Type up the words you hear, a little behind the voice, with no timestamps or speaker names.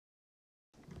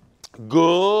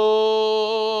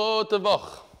Gute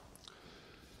Woche.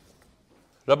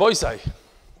 Rabbi Isai.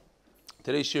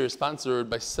 Today's shir is sponsored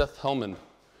by Seth Helman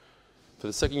for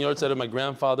the second yahrzeit of my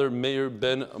grandfather, Mair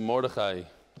ben Mordechai.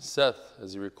 Seth,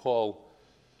 as you recall,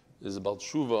 is a Baal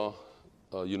Tshuva,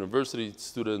 a university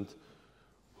student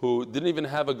who didn't even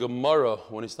have a Gemara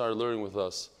when he started learning with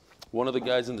us. One of the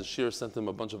guys in the shir sent him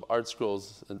a bunch of art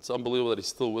scrolls, and it's unbelievable that he's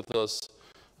still with us.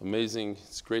 Amazing.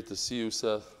 It's great to see you,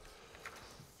 Seth.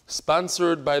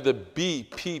 Sponsored by the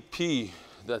BPP,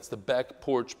 that's the Back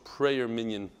Porch Prayer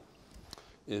Minion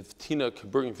of Teaneck,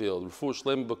 Bergenfield, Rafur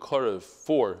Shlema B'Karov,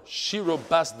 for Shira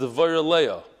bas Devorah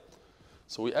Leah.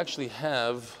 So we actually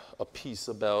have a piece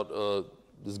about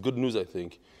this good news, I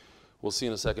think. We'll see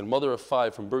in a second. Mother of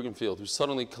 5 from Bergenfield who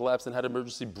suddenly collapsed and had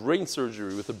emergency brain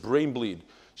surgery with a brain bleed.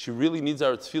 She really needs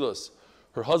our tefillot.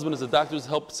 Her husband is a doctor who's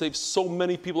helped save so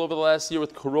many people over the last year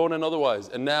with corona and otherwise.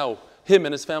 And now him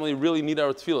and his family really need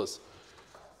our tefillot.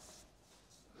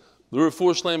 The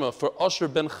Rafur Shlema for Usher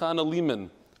Ben Chana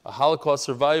Lehman, a Holocaust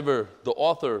survivor, the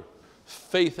author,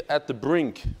 Faith at the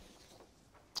Brink.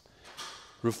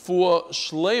 Rafur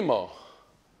Shlema,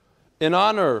 in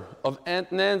honor of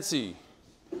Aunt Nancy,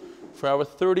 for our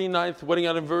 39th wedding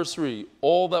anniversary.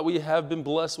 All that we have been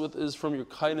blessed with is from your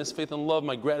kindness, faith, and love.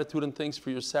 My gratitude and thanks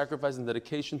for your sacrifice and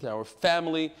dedication to our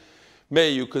family. May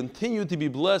you continue to be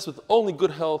blessed with only good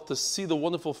health to see the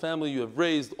wonderful family you have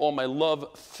raised. All my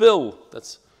love, Phil.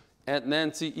 That's Aunt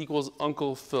Nancy equals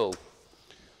Uncle Phil.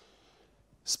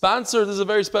 Sponsored, this is a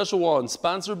very special one,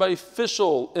 sponsored by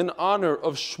Fishel in honor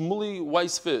of Shmuli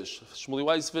Weisfish. Shmuli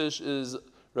Weisfish is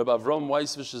Rabbi Avram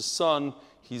Weisfish's son.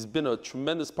 He's been a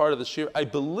tremendous part of the shir. I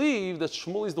believe that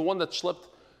Shmuli is the one that schlepped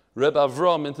Rabbi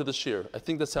Avram into the shir. I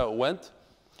think that's how it went.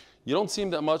 You don't see him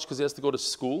that much because he has to go to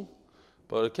school,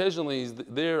 but occasionally he's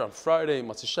there on Friday,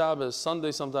 Matzah Shabbos,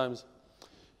 Sunday sometimes.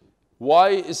 Why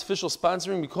is Fishel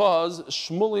sponsoring? Because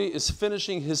Shmuli is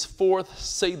finishing his 4th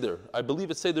seder. I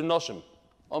believe it's seder Nashim.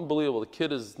 Unbelievable. The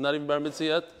kid is not even bar mitzvah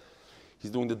yet.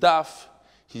 He's doing the daf.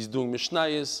 He's doing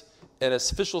mishnayos. And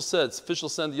as Fishel said, Fishel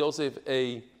sent Yosef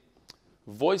a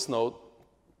voice note,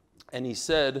 and he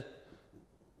said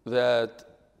that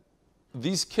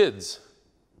these kids,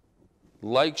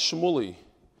 like Shmuli,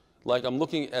 like I'm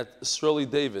looking at Israeli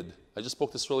David. I just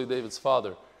spoke to Israeli David's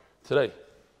father today.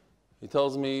 He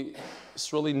tells me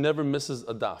Israeli never misses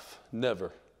a daf.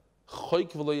 Never.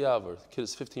 The kid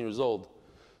is 15 years old.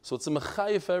 So it's a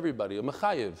mechayev for everybody, a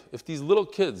mechayev. If these little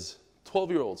kids,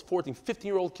 12-year-olds, 14,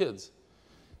 15-year-old kids,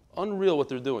 unreal what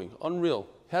they're doing, unreal.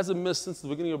 Hasn't missed since the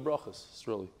beginning of brachas,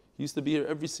 Israeli. He used to be here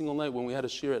every single night when we had a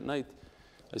shir at night.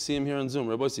 I see him here on Zoom.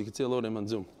 Rabbi, you can say hello to him on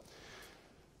Zoom.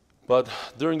 But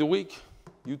during the week,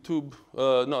 YouTube,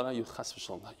 no, not YouTube, chas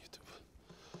v'shalom, not YouTube.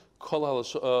 Kol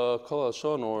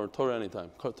HaLashon or Torah Anytime.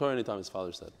 Torah Anytime, his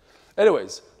father said.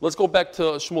 Anyways, let's go back to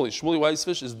Shmuli. Shmuli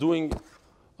Weisfish is doing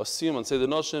a siyum on Seder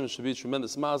Nashim. It should be a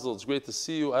tremendous mazel. It's great to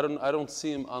see you. I don't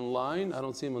see him online. I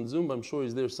don't see him on Zoom, but I'm sure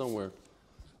he's there somewhere.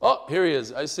 Oh, here he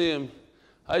is. I see him.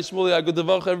 Hi, Shmuli. Good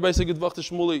Devorah. Everybody say good Devorah to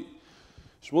Shmuli.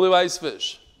 Shmuli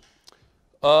Weisfish.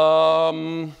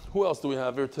 Who else do we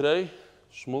have here today?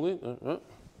 Shmuli.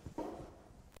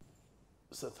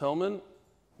 Seth Helman.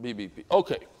 BBP.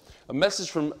 Okay. A message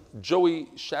from Joey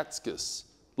Shatskis.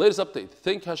 Latest update.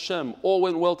 Thank Hashem. All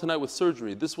went well tonight with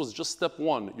surgery. This was just step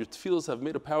 1. Your tefillahs have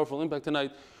made a powerful impact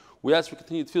tonight. We ask for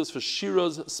continued tefillahs for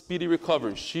Shira's speedy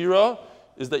recovery. Shira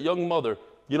is that young mother.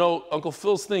 You know, Uncle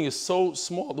Phil's thing is so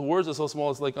small. The words are so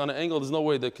small. It's like on an angle. There's no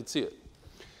way they could see it.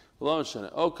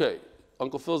 Okay.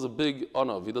 Uncle Phil's a big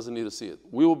onav. He doesn't need to see it.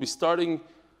 We will be starting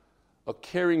a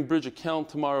Caring Bridge account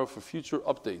tomorrow for future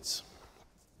updates.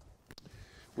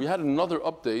 We had another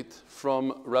update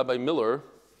from Rabbi Miller.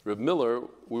 Reb Miller,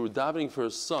 we were davening for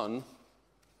his son.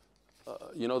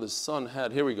 The son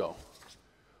had, here we go.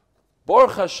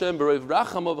 Baruch Hashem, B'Rev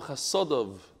Rachamav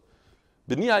Chasodov,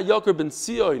 B'ni HaYoker Ben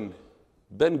Sion,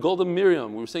 Ben Golden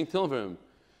Miriam. We were saying Tehillim for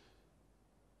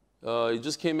him. He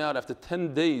just came out after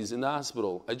 10 days in the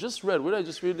hospital. I just read, what did I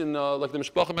just read in the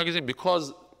Mishpacha magazine?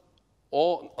 Because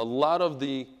a lot of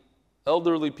the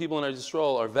elderly people in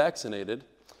Israel are vaccinated.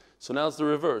 So now it's the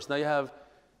reverse. Now you have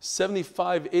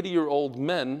 75, 80-year-old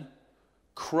men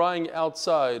crying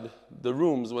outside the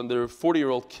rooms when their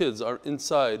 40-year-old kids are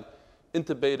inside,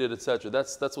 intubated, etc.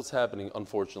 That's what's happening,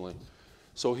 unfortunately.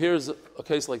 So here's a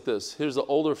case like this. Here's an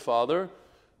older father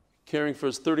caring for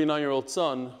his 39-year-old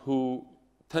son who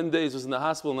 10 days was in the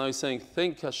hospital. Now he's saying,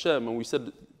 thank Hashem. And we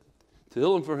said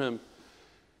Tehillim for him.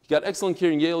 He got excellent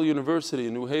care in Yale University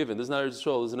in New Haven. This is not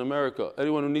Israel, this is in America.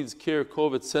 Anyone who needs care,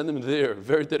 COVID, send him there.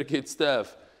 Very dedicated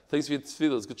staff. Thanks for your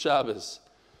tefillahs. Good Shabbos.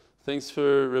 Thanks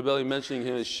for Rebelli mentioning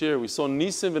him in Shira. We saw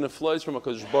Nashim and Aflois from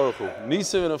HaKadosh Baruch Hu.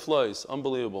 Nashim and Aflois,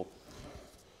 unbelievable.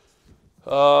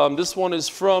 This one is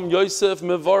from Yosef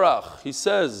Mevorach. He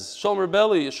says, Shalom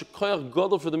Rebelli, Yeshikoyach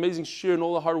Gadol for the amazing Shira and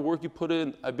all the hard work you put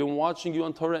in. I've been watching you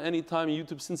on Torah anytime on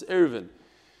YouTube since Erevin. It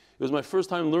was my first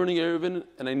time learning Erevin,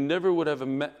 and I never would have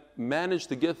managed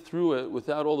to get through it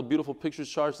without all the beautiful pictures,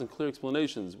 charts, and clear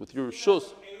explanations. With your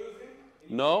shus.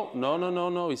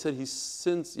 No. He said he's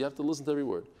since, you have to listen to every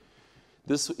word.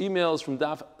 This email is from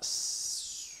Daf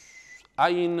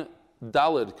Ayin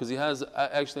Dalid, because he has,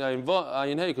 actually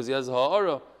Ayin Hey, because he has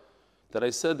Ha'ara, that I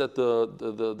said that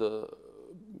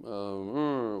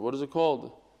what is it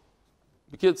called?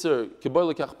 Bekitzer,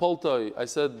 Kiboyle Kachpoltoi, I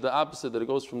said the opposite, that it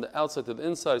goes from the outside to the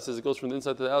inside. He says it goes from the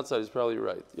inside to the outside. He's probably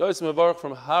right. Yosef Mevarach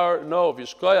from Har Nov,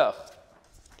 Yishkoyach.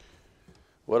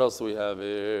 What else do we have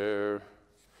here?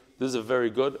 This is a very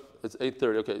good, it's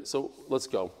 8:30. Okay, so let's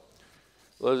go.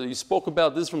 You spoke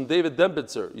about this from David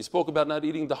Dembitzer. You spoke about not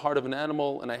eating the heart of an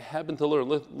animal, and I happened to learn,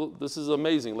 look, this is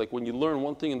amazing, like when you learn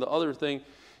one thing and the other thing,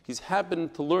 he's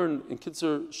happened to learn in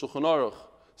Kitzer Shulchan Aruch,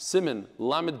 Siman,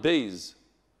 Lamed Beis,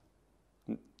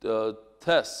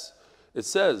 Tess. It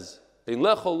says,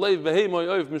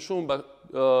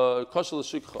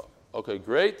 okay,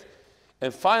 great.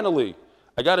 And finally,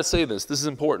 I got to say this is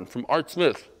important, from Art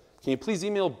Smith. Can you please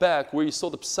email back where you saw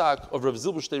the psak of Rav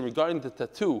Zilberstein regarding the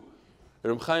tattoo,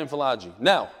 Reb Chaim Falaji?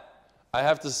 Now, I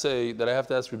have to say that I have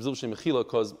to ask Rav Zilberstein Mechila,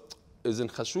 because is in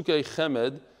Chashukei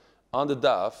Chemed on the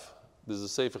daf, there's a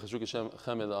sefer Chashukei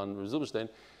Chemed on Rav Zilberstein,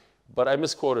 but I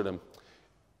misquoted him.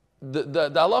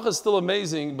 The halacha is still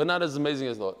amazing, but not as amazing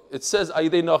as thought. It says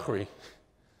Ayidei Nachri.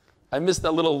 I missed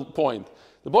that little point.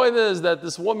 The point is that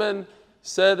this woman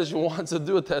said that she wants to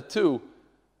do a tattoo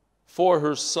for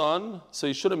her son, so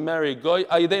he shouldn't marry a guy.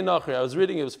 Ayidei Nachri. I was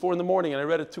reading, it was 4 a.m, and I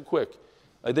read it too quick.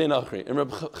 Ayidei Nachri. And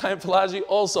Reb Chaim Falaji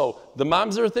also, the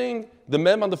mamzer thing, the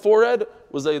mem on the forehead,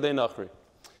 was Ayidei Nachri.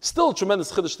 Still a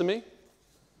tremendous chiddush to me.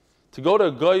 To go to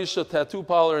a goyish tattoo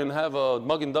parlor and have a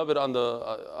Magen David on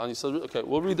okay,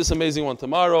 we'll read this amazing one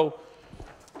tomorrow.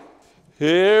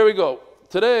 Here we go.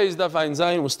 Today's Daf Ayin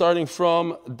Zayin. We're starting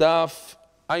from Daf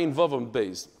Ayin Vavam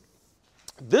Beis.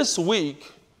 This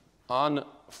week, on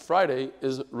Friday,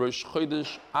 is Rosh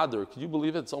Chodesh Adar. Can you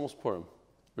believe it? It's almost Purim.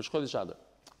 Rosh Chodesh Adar.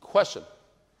 Question.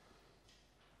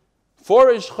 For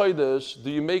Rosh Chodesh,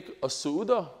 do you make a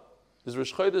Su'udah? Is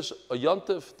Rosh Chodesh a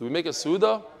Yontif? Do we make a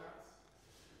Su'udah?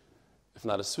 If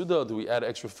not a Suda, do we add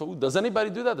extra food? Does anybody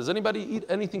do that? Does anybody eat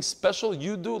anything special?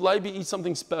 You do. Leiby eats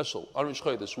something special on Rosh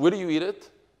Chodesh. Where do you eat it?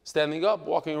 Standing up,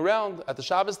 walking around, at the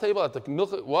Shabbos table, at the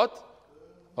milk. What?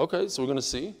 Okay, so we're going to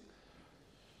see.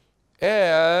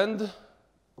 And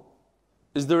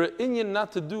is there an inyan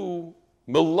not to do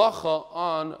melacha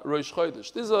on Rosh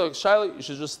Chodesh? This is a shaila you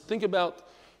should just think about.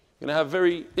 You're going to have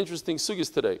very interesting sugyas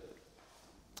today.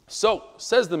 So,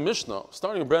 says the Mishnah,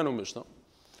 starting a brand new Mishnah.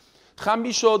 So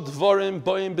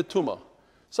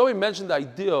we mentioned the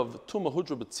idea of Tuma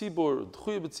Hudra B'tzibur,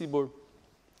 D'chuya B'tzibur.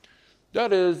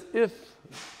 That is, if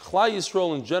Klai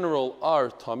Yisrael in general are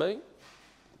Tameh,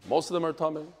 most of them are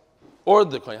Tameh, or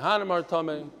the Kohanim are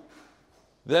Tameh,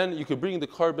 then you could bring the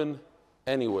carbon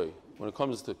anyway when it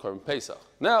comes to carbon Pesach.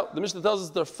 Now, the Mishnah tells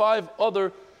us there are 5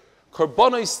 other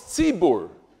Karbanos Tzibur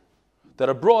that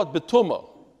are brought B'tuma.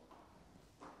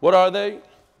 What are they?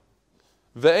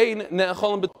 Ve'ein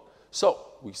ne'acholim b'tuma. So,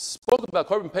 we spoke about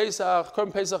Korban Pesach.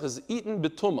 Korban Pesach is eaten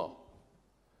betuma.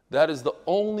 That is the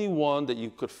only one that you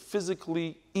could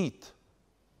physically eat.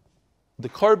 The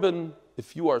carbon,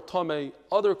 if you are tamei,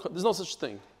 there's no such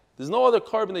thing. There's no other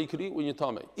carbon that you could eat when you're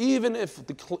tamei. Even if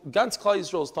the Gans Klai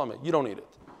Yisrael is tamei, you don't eat it.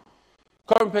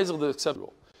 Korban Pesach is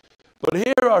acceptable. But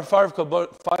here are 5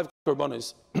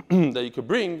 karbanos that you could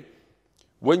bring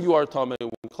when you are tamei,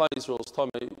 when Klai Yisrael is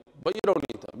tamei, but you don't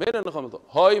eat them.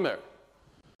 Ha'omer.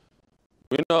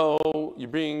 We know you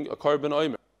bring a carbon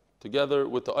oimer together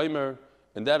with the oimer,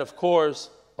 and that, of course,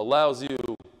 allows you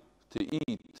to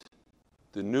eat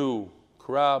the new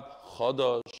crab,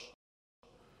 chadash.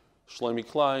 Shlomi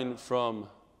Klein from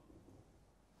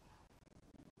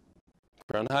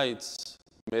Crown Heights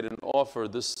made an offer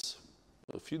this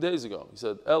a few days ago. He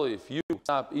said, Eli, if you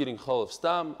stop eating chalav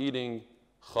stam, eating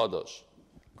chadash.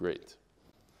 Great.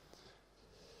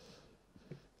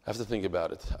 I have to think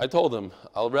about it. I told him,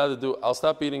 I'll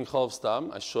stop eating chalav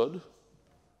stam, I should,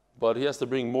 but he has to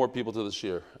bring more people to the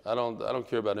shir. I don't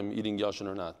care about him eating yashin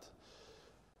or not.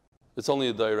 It's only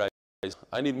a dairai.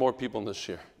 I need more people in the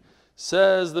shir.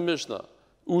 Says the Mishnah,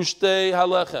 Ushtei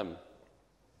halechem.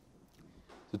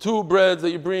 The 2 breads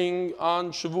that you bring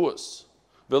on Shavuos.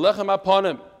 Velechem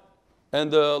aponim.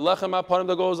 and the lechem apanim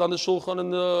that goes on the shulchan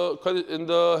in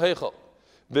the heichal.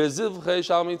 Ve'zivchei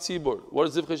shalmei tzibur. What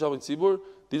is zivchei shalmei tzibur?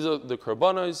 These are the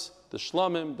karbanos, the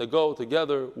shlamim that go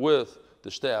together with the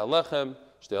shtei alechem.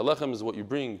 Shtei alechem is what you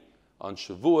bring on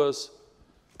Shavuos.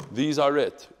 These are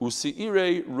it.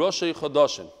 Usi'irei roshei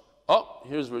chadashim. Oh,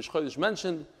 here's Rosh Chodesh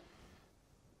mentioned.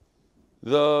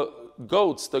 The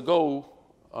goats that go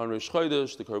on Rosh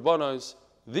Chodesh, the karbanos,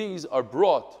 these are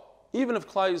brought, even if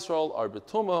Klal Yisrael are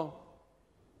betuma,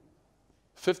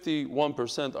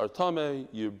 51% are tameh,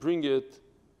 you bring it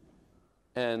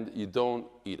and you don't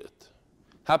eat it.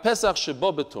 Ha-Pesach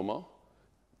sheba betuma,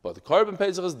 but the Korban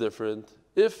Pesach is different.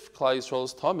 If Klal Yisrael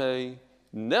is tameh,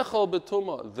 nechal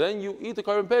betuma, then you eat the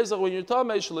Korban Pesach when you're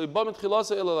tameh. Shalei ba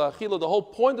mitchilasa ela la'achila. The whole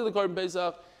point of the Korban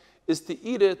Pesach is to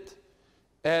eat it.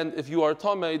 And if you are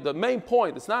tameh, the main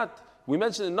point, it's not, we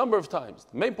mentioned it a number of times,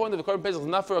 the main point of the Korban Pesach is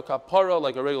not for a kapara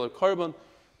like a regular korban,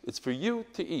 it's for you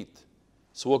to eat.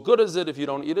 So what good is it if you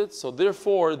don't eat it? So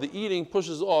therefore, the eating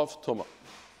pushes off tumah.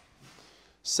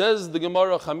 Says the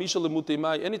Gemara, Chamisha lemutei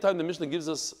mai, anytime the Mishnah gives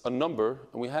us a number,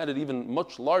 and we had it even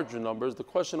much larger numbers, the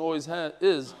question always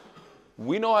is,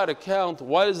 we know how to count,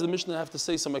 why does the Mishnah have to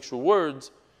say some extra words?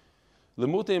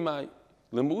 Lemutei mai,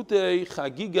 lemutei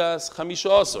chagigas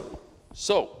chamisha asar.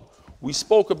 So, we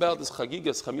spoke about this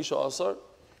chagigas chamisha asar.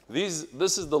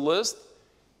 This is the list.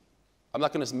 I'm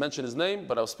not going to mention his name,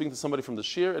 but I was speaking to somebody from the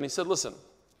shir, and he said, listen,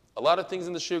 a lot of things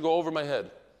in the shir go over my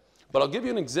head, but I'll give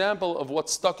you an example of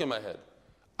what's stuck in my head.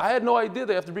 I had no idea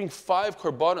they have to bring 5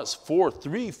 karbanas,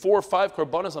 5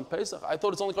 karbanas on Pesach. I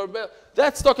thought it's only karbanas.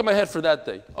 That stuck in my head for that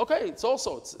day. Okay, it's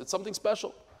something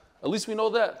special. At least we know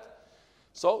that.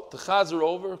 So, the chaz are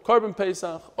over, Korban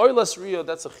Pesach, Oilas Riyah,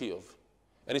 that's a chiyuv.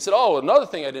 And he said, oh, another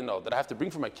thing I didn't know, that I have to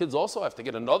bring for my kids also? I have to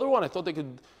get another one? I thought they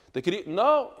could eat.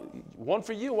 No, one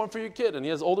for you, one for your kid. And he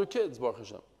has older kids, Baruch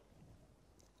Hashem.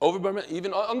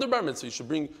 Even under bar mitzvah, you should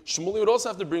bring, Shmuli would also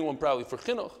have to bring one probably for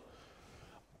chinuch.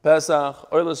 Pesach,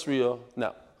 Oilas Riyah.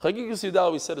 Now, Chagigas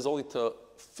Yudal, we said, is only to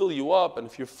fill you up, and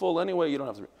if you're full anyway, you don't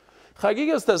have to bring.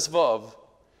 Chagigas Tesvav,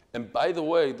 and by the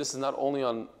way, this is not only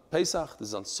on Pesach, this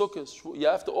is on Sukkot. You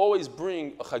have to always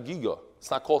bring a Chagiga. It's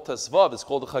not called Tesvav, it's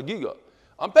called a Chagiga.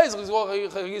 On Pesach, it's called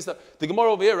Chagigas. The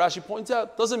Gemara over here, Rashi points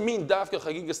out, doesn't mean Dafka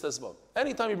Chagigas Tesvav.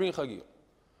 Anytime you bring a Chagiga.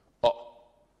 Oh,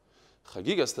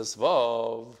 Chagigas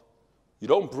Tesvav, you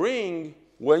don't bring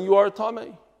when you are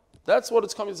Tameh. That's what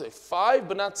it's coming to say. 5,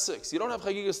 but not 6. You don't have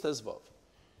Chagigas Tesvav.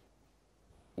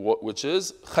 Which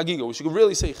is Chagiga. We should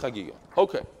really say Chagiga.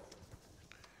 Okay.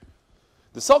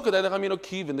 The Salkadei Chamino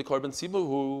Kiv in the Korban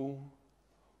Sibuhu.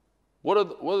 What are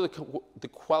the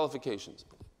qualifications?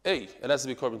 A, it has to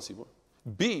be Korban Sibuh.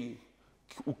 B,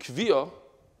 Ukviya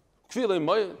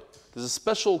Mayed. There's a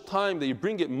special time that you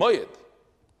bring it Mayed.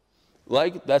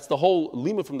 Like, that's the whole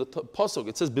lima from the pasuk.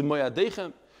 It says,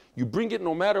 B'mayadechem. You bring it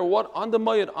no matter what, on the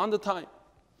Mayed, on the time.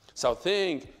 So I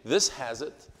think this has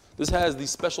it. This has these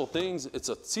special things. It's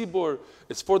a tzibur.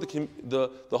 It's for the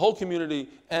whole community,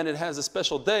 and it has a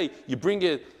special day. You bring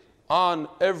it on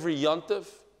every yontif.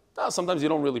 Now, sometimes you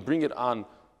don't really bring it on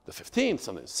the 15th,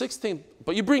 sometimes 16th,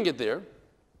 but you bring it there.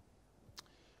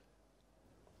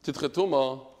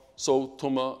 Titchetuma, so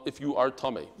tuma, if you are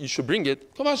tameh, you should bring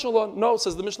it. No,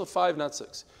 says the Mishnah 5, not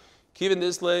 6. Kivin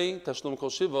Islay, Tashlum Kol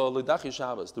Shiva, Lidachi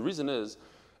Shabbos. The reason is,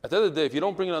 at the end of the day, if you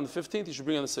don't bring it on the 15th, you should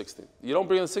bring it on the 16th. You don't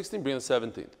bring it on the 16th, bring it on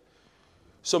the 17th.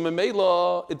 So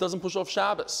Memela, it doesn't push off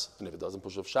Shabbos. And if it doesn't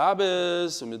push off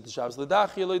Shabbos, Shabbos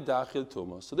Lidachi, Lidachi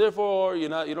Tuma. So therefore, you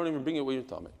don't even bring it when you're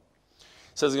tameh.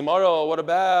 Says Gemara, what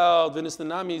about Vinis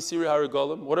Nanami, Siri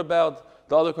Haragolim? What about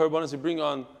the other karbanos you bring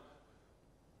on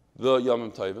the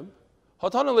Yomim Tovim?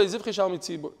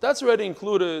 That's already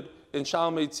included in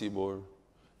Shalmei Tzibur.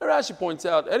 And Rashi points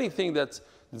out anything that's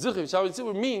Zichri Shalmei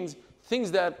Tzibur means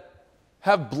things that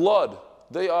have blood.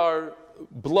 They are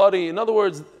bloody. In other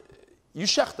words, you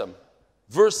shech them.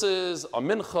 Versus a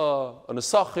mincha, a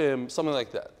nesachim, something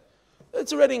like that.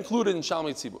 It's already included in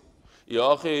Shalmei Tzibur.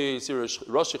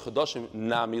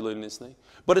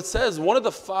 But it says one of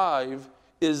the 5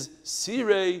 is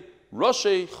Sirei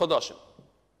Roshei Chodashim.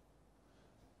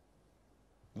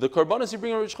 The karbanos you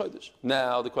bring on Rosh Chodesh.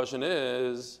 Now the question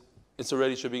is, it's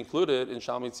already should be included in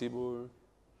Shalmei Tzibur.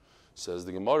 Says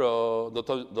the Gemara,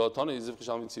 the Tana is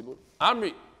Shalmei Tzibur.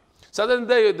 Amri. So at the end of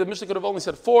the day, the Mishnah could have only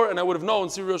said 4, and I would have known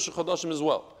Sirei Rosh Chodashim as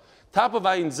well. Top of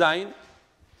Ayin Zayin.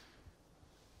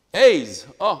 Eiz.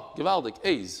 Oh, Givaldik.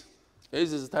 Eiz.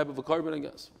 Eiz is a type of a carbon, I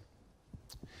guess.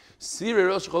 Sirei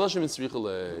Rosh Chodashim is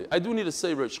Tzrichale. I do need to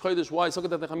say Rosh Chodesh. Why?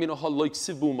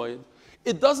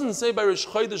 It doesn't say by Rosh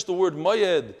Chodesh the word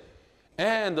Mayed,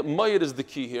 and Mayed is the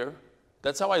key here.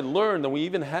 That's how I learned, and we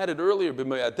even had it earlier.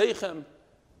 B'mayadechem.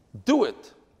 Do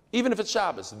it. Even if it's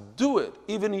Shabbos, do it.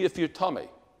 Even if you're tamei.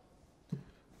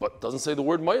 But it doesn't say the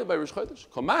word Mayed by Rosh Chodesh.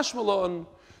 Kamash Malon,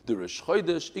 the Rosh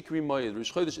Chodesh, Ikri Mayed.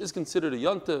 Rosh Chodesh is considered a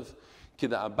Yontev.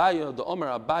 Kida Abaya, the Omer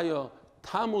Abaya,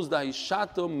 Tamuz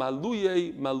Dahishato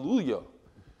Maluye Maluya.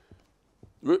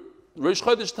 Rosh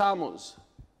Chodesh Tammuz.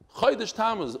 Chodesh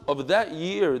Tammuz of that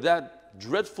year, that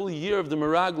dreadful year of the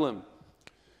Meraglim,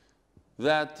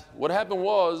 that what happened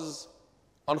was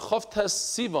on Chavtes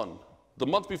Sivan, the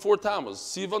month before Tammuz,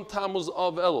 Sivan Tammuz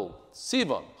of Elul,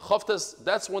 Sivan, Chavtes,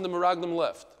 that's when the Meraglim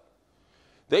left.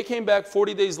 They came back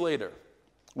 40 days later.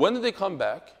 When did they come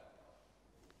back?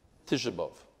 Tisha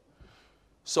B'Av.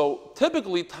 So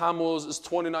typically Tammuz is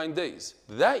 29 days.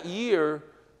 That year,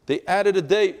 they added a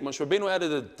day, Moshe Rabbeinu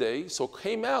added a day, so it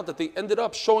came out that they ended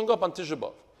up showing up on Tisha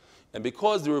B'Av. And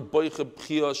because they were boiche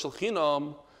b'chia shel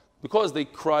chinam, because they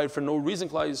cried for no reason,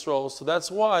 Klal Yisrael, so that's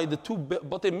why the two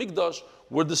Batei Mikdash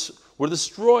were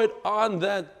destroyed on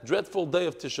that dreadful day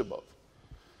of Tisha B'Av.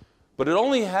 But it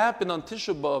only happened on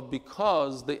Tisha B'Av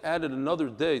because they added another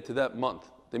day to that month.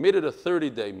 They made it a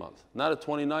 30-day month, not a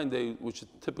 29-day, which it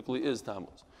typically is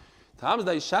Tammuz. Tammuz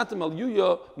daishatem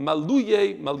maluya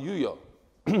maluye maluya.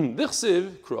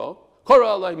 Dichsiv kro kora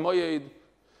alay moyed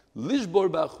lishbor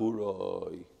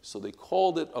bachuroi. So they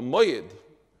called it a moyed.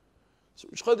 So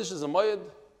Rosh Chodesh is a moyed,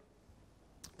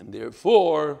 and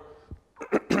therefore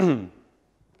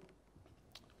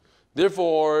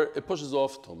it pushes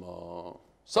off Tuma.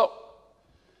 So,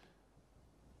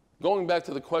 going back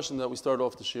to the question that we started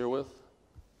off the shir with,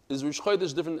 is Rosh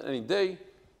Chodesh different than any day?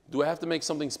 Do I have to make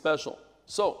something special?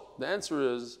 So, the answer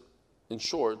is, in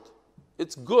short,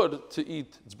 it's good to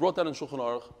eat, it's brought down in Shulchan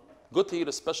Aruch, good to eat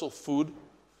a special food,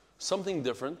 something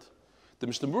different. The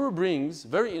Mishnah Berurah brings,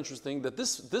 very interesting, that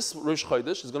this Rosh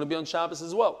Chodesh is going to be on Shabbos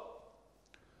as well.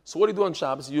 So what do you do on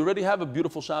Shabbos? You already have a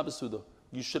beautiful Shabbos Suda.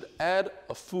 You should add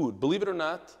a food. Believe it or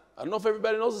not, I don't know if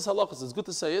everybody knows this halachas, it's good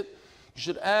to say it. You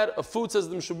should add a food, says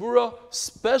the Mishnah Berurah,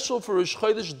 special for Rosh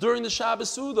Chodesh during the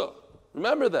Shabbos Suda.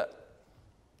 Remember that.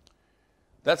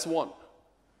 That's one.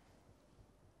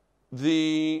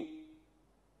 The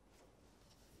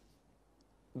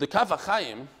Kaf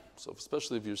HaChaim, so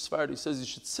especially if you're Sephardi, says you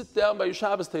should sit down by your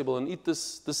Shabbos table and eat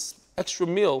this extra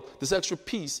meal, this extra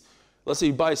piece. Let's say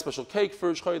you buy a special cake for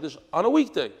Rosh Chodesh on a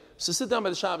weekday. So sit down by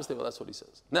the Shabbos table, that's what he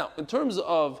says. Now, in terms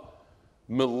of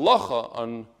melacha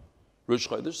on Rosh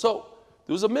Chodesh, so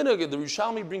there was a minhag, the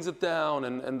Rishalmi brings it down,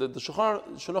 and the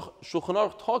Shulchan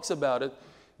Aruch talks about it,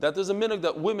 that there's a minhag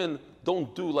that women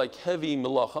don't do like heavy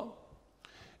melacha.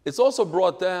 It's also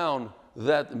brought down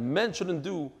that men shouldn't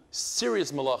do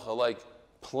serious melacha, like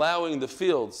plowing the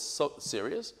fields, so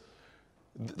serious.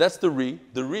 That's the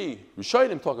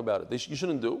Rishonim talk about it. You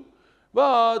shouldn't do.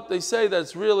 But they say that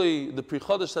it's really, the Pri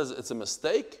Chadash says it's a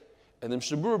mistake, and the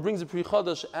Mishnah Berurah brings the Pri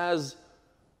Chadash as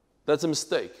that's a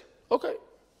mistake. Okay.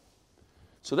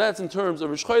 So that's in terms of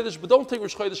Rosh Chodesh, but don't take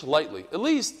Rosh Chodesh lightly. At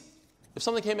least, if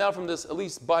something came out from this, at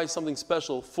least buy something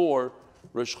special for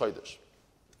Rosh Chodesh.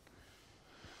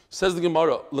 Says the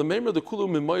Gemara, L'meimer dekulu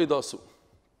mimayed asu.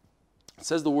 It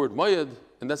says the word mayed,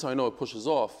 and that's how I know it pushes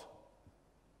off.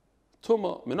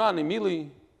 Tuma, minani mili,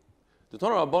 the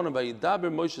Torah Rabbanan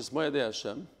vayidaber Moshes mayadei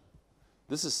Hashem.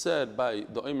 This is said by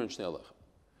the Omer and Shnei Alechem.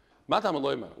 Matam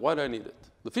aloymer, why do I need it?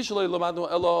 The Fishel lamadu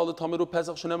elo l'tamiru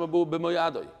pesach shenemabu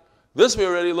b'moyadoi. This we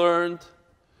already learned,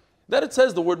 that it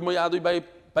says the word moyadoi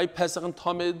by Pesach and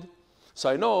Tamid. So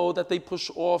I know that they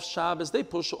push off Shabbos, they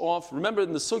push off. Remember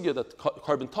in the sugya that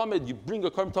carbon tamid, you bring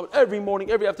a carbon tamid every morning,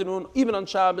 every afternoon, even on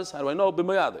Shabbos. How do I know?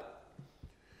 B'moyadei.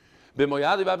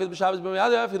 B'moyadei v'afil b'Shabbos,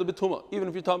 b'moyadei v'afil b'tuma. Even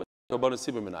if you're tamid, rabbanan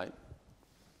sibur minayin.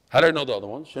 How do I know the other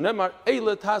one? Shenemar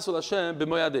eile tasul Hashem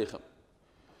b'moyadeichem.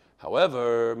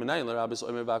 However, minayin l'rabbis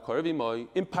omer v'akarevi moy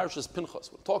in Parshas Pinchas,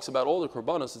 when it talks about all the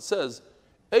korbanos, it says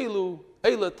eile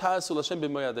tasul Hashem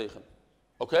b'moyadeichem.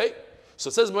 Okay, so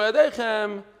it says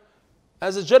b'moyadeichem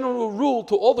as a general rule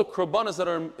to all the korbanos that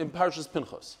are in Parshas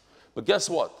Pinchas. But guess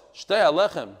what? Shtei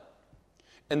alechem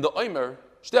and the omer,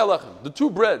 shtei alechem, the two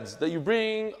breads that you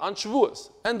bring on Shavuos,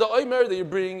 and the omer that you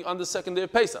bring on the second day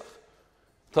of Pesach,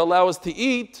 to allow us to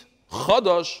eat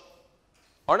chadash,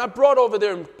 are not brought over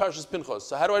there in Parshas Pinchas.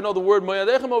 So how do I know the word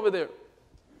moyadechem over there?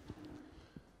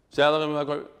 Right?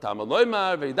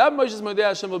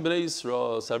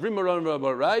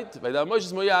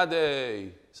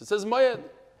 So it says moyed.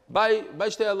 By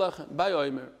shtei alechem, by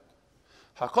omer.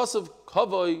 Hakasav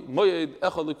kavoi moyed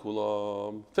echad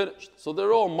lekulam. Finished. So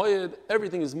they're all moyed,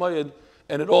 everything is moyed,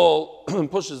 and it all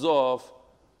pushes off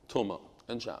Tuma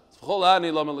and Shabbos.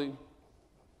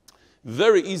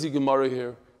 Very easy Gemara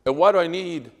here. And why do I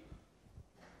need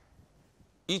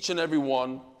each and every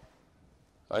one?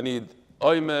 I need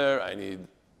Oimer, I need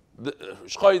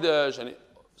Shchodesh, I need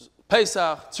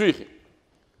Pesach, Tzrichi.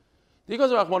 These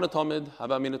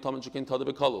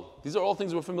are all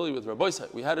things we're familiar with. Rabbi said,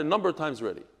 we had a number of times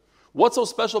already. What's so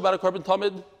special about a carbon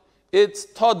tamid? It's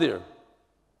tadir.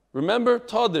 Remember,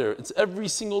 tadir. It's every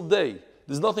single day.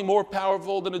 There's nothing more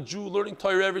powerful than a Jew learning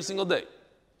Torah every single day.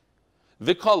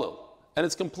 Vikalil. And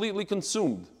it's completely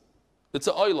consumed. It's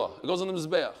an oila. It goes on the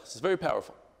mizbeach. It's very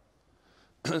powerful.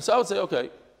 So I would say, okay,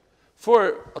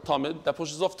 for a tamid, that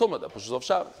pushes off tumah, that pushes off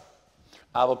Shabbat.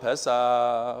 Ava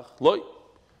Pesach, loy.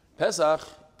 Pesach,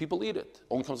 people eat it.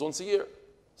 Only comes once a year.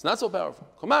 It's not so powerful.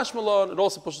 Kamash malon, it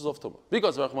also pushes off tumah.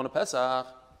 Because Rachmana Pesach,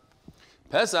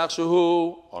 Pesach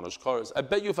shehu onush kares. I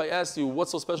bet you if I asked you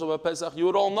what's so special about Pesach, you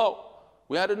would all know.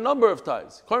 We had a number of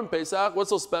times. Korban Pesach, what's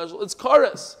so special? It's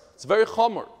kares. It's very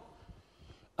chomer.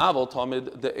 Aval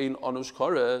tamid the ein onush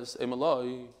kares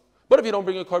emalai. But if you don't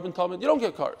bring a carbon tamid, you don't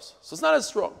get kares. So it's not as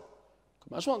strong.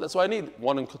 Kamash malon. That's why I need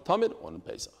one in tamid, one in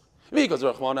Pesach. Because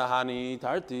Rachmana hani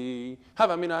tarti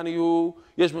havamin haniu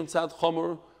yesh mitzad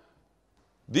chomer.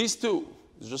 These two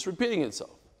is just repeating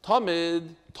itself.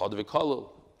 Tamid, tad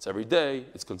v'kalil. It's every day.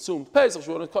 It's consumed. Pesach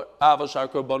shvon ava shar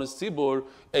korbanos tzibur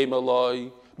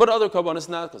emaloi. But other korbanos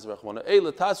not because Rachmana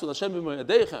eila tasu l'Hashem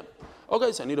b'moedechem.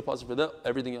 Okay, so I need a passage for that.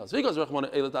 Everything else because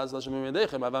Rachmana eila tasu l'Hashem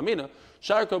b'moedechem avamina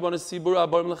shar korbanos tzibur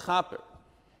abarim lechaper.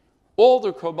 All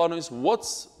the korbanos.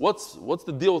 What's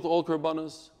the deal with all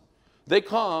korbanos? They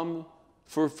come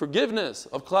for forgiveness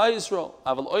of Klal Yisrael.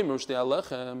 Aval oimer shtei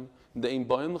alechem de'im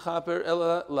ba'im l'chaper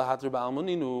ela lahater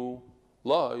ba'almoninu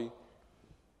loy.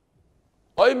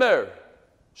 Oimer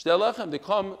shtei alechem, they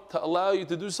come to allow you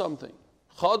to do something.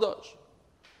 Chadash.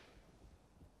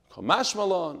 Kamash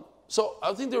malon. So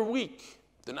I think they're weak.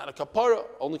 They're not a kapara.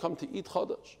 Only come to eat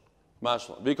chadash.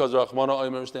 Mashmalon. Because Rachmana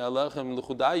oimer shtei alechem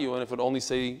l'chudayu, and if it only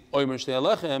say oimer shtei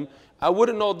alechem, I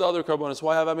wouldn't know the other karbonis.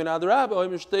 Why have I been adarab?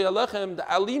 Oimer shtei alechem, the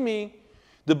alimi,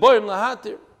 the boim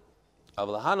lahatir.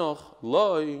 Aval hanoch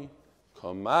loy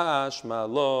kamash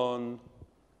malon.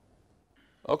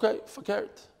 Okay,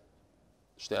 fakert.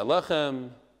 Shtei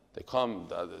alechem, they come.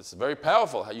 It's very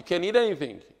powerful. You can't eat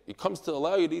anything. It comes to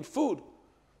allow you to eat food.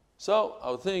 So I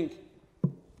would think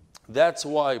that's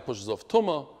why it pushes off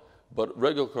tumah. But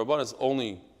regular karbanis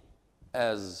only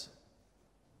as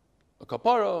a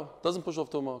kapara, doesn't push off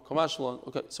tumah, kamashlan.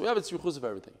 Okay, so we have its tzrichus of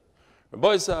everything.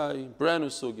 Rabbi say, brand new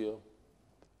sugya.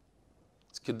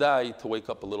 It's kedai to wake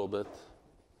up a little bit.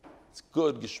 It's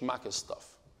good gishmakas stuff.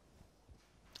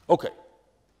 Okay,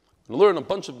 I'm going to learn a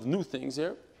bunch of new things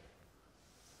here.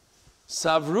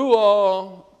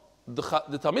 Savrua, the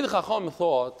Talmid Chacham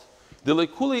thought, the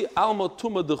lekuli alma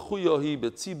tumah dechuya hi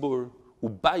betzibur.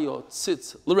 Ubayot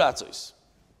sits l'ratzos.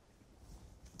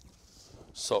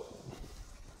 So,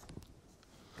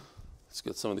 let's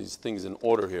get some of these things in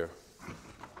order here.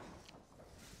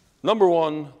 Number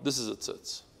one, this is a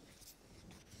tzitz.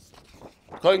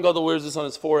 Kohen Gadol wears this on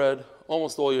his forehead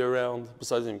almost all year round,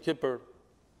 besides Yom Kippur.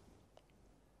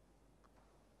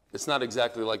 It's not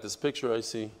exactly like this picture I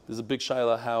see. There's a big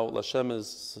shaila how Lashem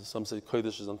is, some say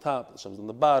Kodesh is on top, Lashem is on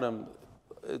the bottom.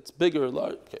 It's bigger,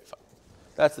 large. Okay, fine.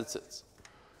 That's the tzitz.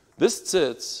 This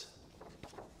tzitz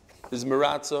is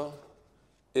meratza.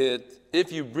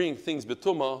 If you bring things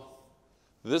betuma,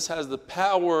 this has the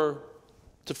power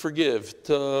to forgive,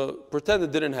 to pretend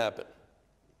it didn't happen.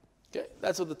 Okay,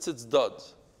 that's what the tzitz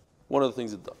does. One of the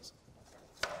things it does.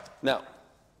 Now,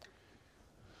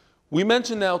 we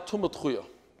mentioned now tumah tchuya.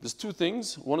 There's two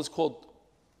things. One is called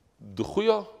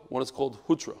duchuya. One is called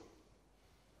hutra.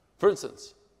 For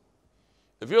instance,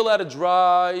 if you're allowed to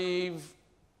drive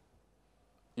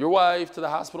your wife to the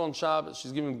hospital on Shabbos,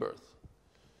 she's giving birth.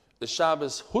 Is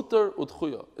Shabbos hutter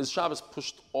utchuya? Is Shabbos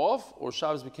pushed off or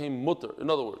Shabbos became mutter? In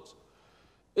other words,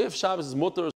 if Shabbos is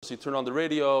mutter, so you turn on the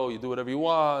radio, you do whatever you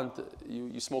want,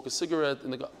 you smoke a cigarette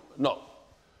in the no.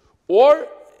 Or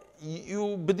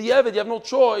you b'di'evet, you have no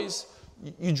choice,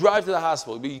 you drive to the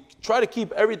hospital. But you try to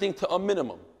keep everything to a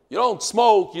minimum. You don't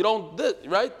smoke, you don't,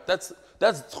 right? That's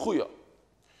tchuya.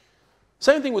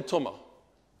 Same thing with tumah.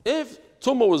 If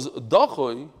tumah was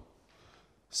dachoy,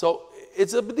 so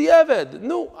it's a b'di'eved.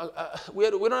 No, we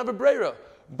don't have a breira.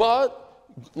 But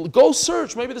go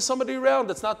search. Maybe there's somebody around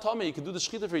that's not tumah. He can do the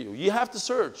shechita for you. You have to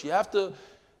search. You have to.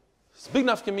 It's big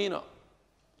nafkamina.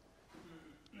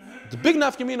 The big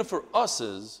nafkamina for us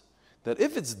is that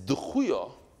if it's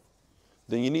dechuya,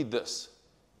 then you need this.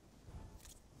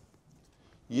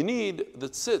 You need the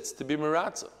tzitz to be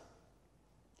meratza.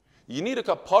 You need a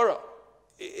kapara.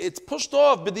 It's pushed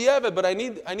off b'di'eved, but I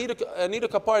need a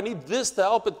kapara. I need this to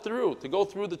help it through, to go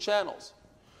through the channels.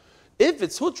 If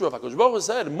it's hutra, if HaKadosh Baruch Hu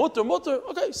said mutter,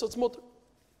 okay, so it's mutter.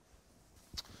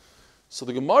 So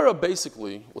the Gemara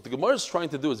basically, what the Gemara is trying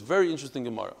to do is very interesting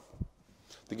Gemara.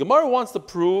 The Gemara wants to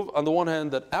prove, on the one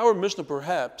hand, that our Mishnah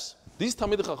perhaps, these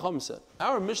Talmidei Chacham said,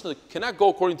 our Mishnah cannot go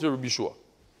according to Rabbi Yeshua.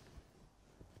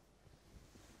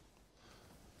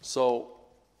 So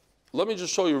let me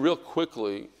just show you real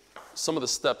quickly some of the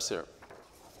steps here.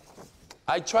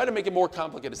 I try to make it more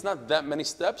complicated. It's not that many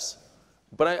steps,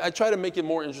 but I try to make it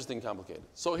more interesting and complicated.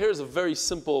 So here's a very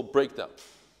simple breakdown.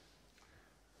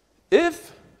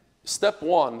 If, step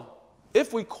one,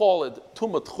 if we call it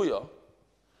Tumah Tchuya,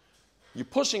 you're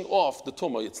pushing off the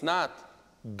Tumah. It's not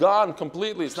gone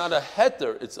completely. It's not a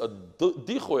heter. It's a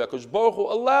dichoy. HaKadosh Baruch Hu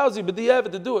allows you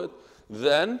b'di'evet to do it.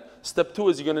 Then, step two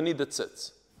is you're going to need the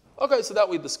tzitz. Okay, so that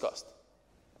we discussed.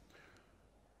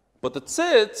 But the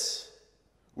tzitz,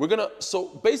 so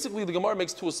basically the Gemara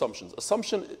makes two assumptions.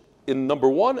 Assumption in number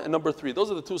 1 and number 3. Those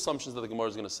are the two assumptions that the Gemara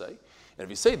is going to say. And if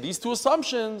you say these two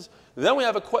assumptions, then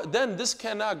then this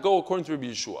cannot go according to Rabbi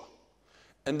Yeshua.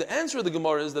 And the answer of the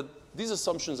Gemara is that these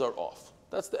assumptions are off.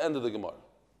 That's the end of the Gemara.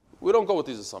 We don't go with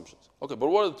these assumptions. Okay, but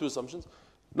what are the two assumptions?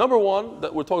 Number 1,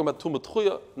 that we're talking about Tumah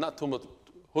Tchuya, not Tumah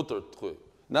Hutter Tchuya,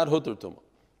 not Hutter Tumah.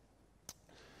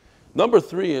 Number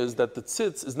 3 is that the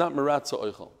tzitz is not Meratza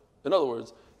Oichel. In other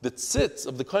words, the tzitz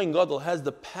of the Kohen Gadol has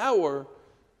the power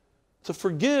to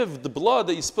forgive the blood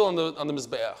that you spill on the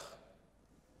Mizbeach.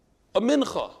 A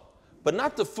mincha, but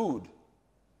not the food.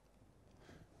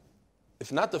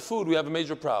 If not the food, we have a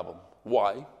major problem.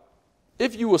 Why?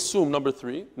 If you assume, number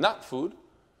 3, not food,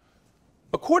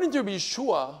 according to Rabbi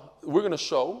Yeshua, we're going to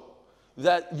show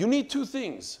that you need two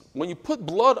things. When you put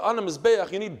blood on a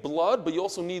Mizbeach, you need blood, but you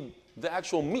also need the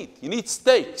actual meat. You need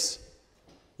steaks.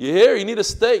 You hear? You need a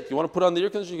steak. You want to put on the air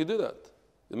conditioner? You can do that.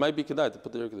 It might be kedai to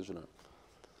put the air conditioner on.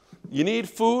 You need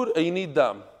food and you need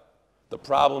dam. The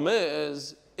problem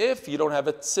is, if you don't have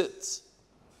a tzitz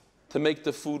to make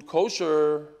the food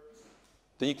kosher,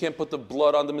 then you can't put the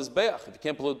blood on the Mizbeach. If you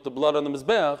can't put the blood on the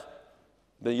Mizbeach,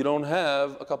 then you don't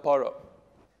have a kapara.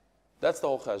 That's the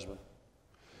whole cheshbon.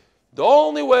 The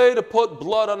only way to put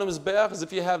blood on the Mizbeach is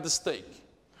if you have the steak.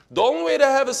 The only way to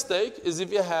have a steak is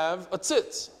if you have a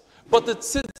tzitz. But the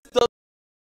tzitz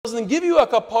doesn't give you a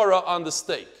kapara on the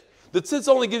steak. The tzitz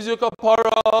only gives you a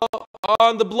kapara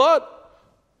on the blood.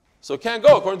 So it can't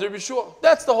go according to Rabbi Yeshua.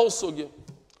 That's the whole sugya.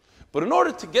 But in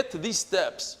order to get to these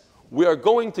steps, we are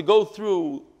going to go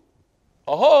through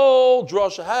a whole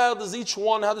drasha. How does each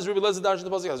one, how does Rabbi Lezer dash in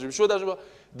the pasuk? How does Rabbi Yeshua dash in the pasuk?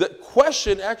 The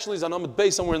question actually is on Amud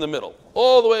Beis, somewhere in the middle.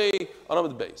 All the way on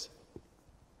Amud Beis.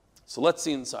 So let's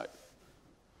see inside.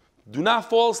 Do not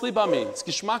fall asleep on me. It's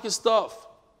gishmak stuff.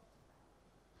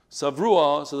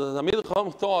 Savrua, so the Talmidei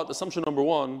Chacham thought, assumption number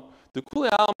 1,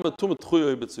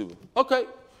 okay.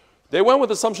 They went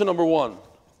with assumption number 1,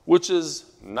 which is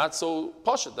not so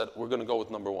pashut that we're going to go with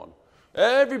number 1.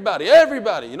 Everybody,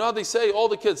 you know how they say, all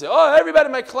the kids say, oh, everybody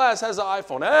in my class has an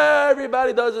iPhone.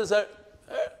 Everybody does this.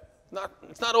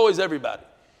 It's not always everybody.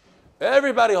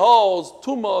 Everybody holds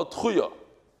Tumah Tchuya.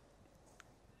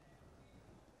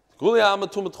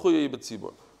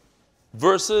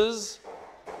 Versus,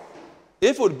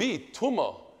 if it would be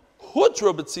Tumah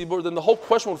Hutra B'tzibur, then the whole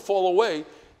question would fall away,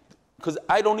 because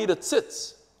I don't need a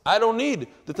tzitz. I don't need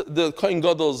the Kohen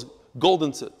Gadol's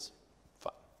golden tzitz.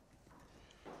 Fine.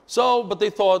 So, but they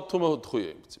thought Tumah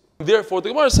Tchuya. Therefore, the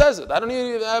Gemara says it. I don't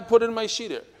need it. I put it in my sheet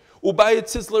here. Ubayit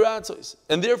tzitz l'ratzos.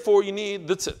 And therefore, you need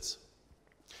the tzitz.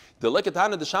 The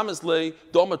leketana the shamas lei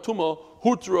doma Tumah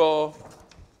Hutra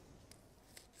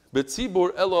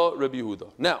B'tzibur ela Rabbi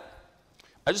Yehuda. Now,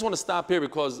 I just want to stop here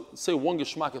because say one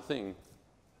geschmacka thing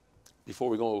before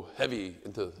we go heavy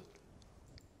into.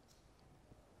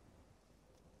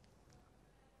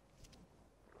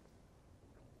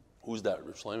 Who's that?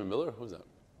 Shlomo Miller? Who's that?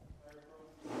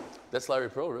 That's Larry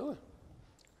Pro, really?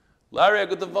 Larry,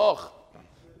 good Devorah.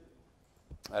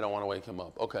 I don't want to wake him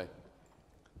up. Okay.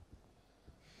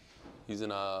 He's in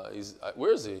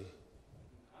where is he?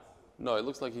 No, it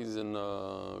looks like he's in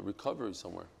recovery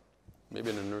somewhere. Maybe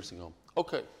in a nursing home.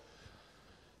 Okay.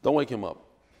 Don't wake him up.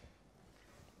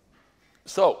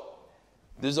 So,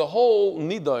 there's a whole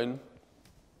nidain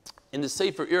in the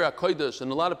Sefer Ira Kodesh,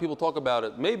 and a lot of people talk about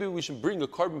it. Maybe we should bring a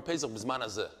carbon pesach b'zman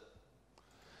hazeh.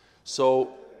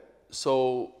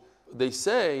 So they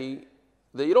say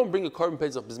that you don't bring a carbon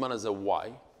pesach b'zman hazeh.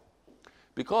 Why?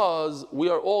 Because we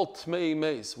are all tmei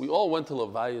meis. We all went to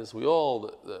Levayas. We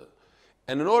all,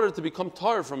 and in order to become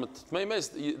tar from a tmei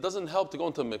meis, it doesn't help to go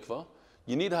into a mikvah.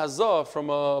 You need hazah from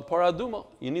a paraduma.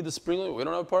 You need the sprinkler. We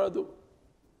don't have a paraduma.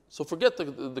 So forget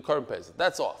the carbon pesach.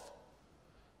 That's off.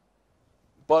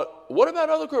 But what about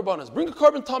other korbanos? Bring a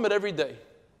carbon tamid every day.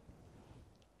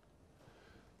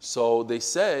 So they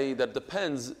say that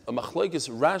depends, a machlokes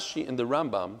Rashi and the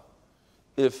Rambam,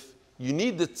 if you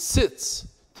need the tzitz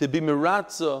to be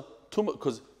miratza,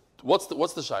 because what's the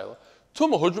shaila?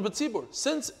 Tuma hudra b'tzibur.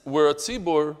 Since we're a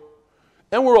tzibur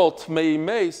and we're all tmei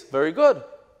meis, very good.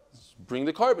 Bring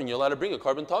the carbon. You're allowed to bring a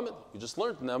carbon tamid. You just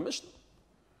learned in our Mishnah.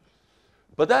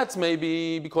 But that's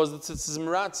maybe because the tzitz is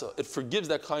miratza. It forgives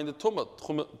that kind of tuma.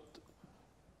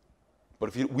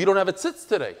 But if we don't have a tzitz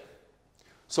today,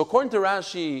 so according to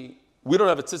Rashi, we don't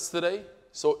have a tzitz today,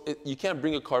 so you can't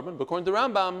bring a carbon. But according to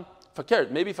Rambam, fakert,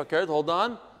 maybe fakert. Hold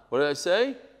on. What did I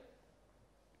say?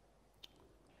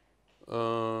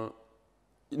 No,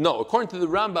 according to the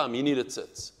Rambam, you need a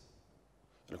tzitz.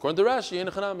 And according to Rashi,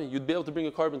 you'd be able to bring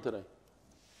a carbon today.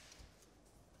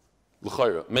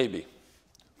 L'chayra, maybe.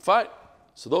 Fine.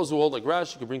 So those who hold like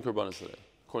Rashi can bring karbanos today,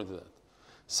 according to that.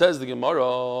 Says the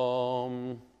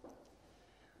Gemara.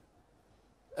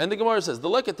 And the Gemara says,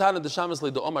 there's nobody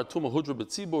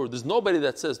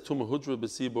that says Tuma Hudra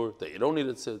B'tzibur, that you don't need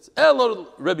a tzitz.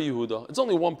 Rebbe Yehuda. It's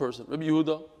only one person. Rebbe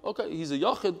Yehuda, okay, he's a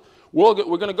yachid. We're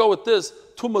going to go with this,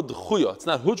 Tuma D'chuya. It's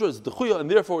not Hudra, it's D'chuya, and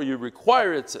therefore you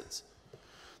require a tzitz.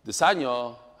 The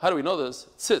Sanya, how do we know this?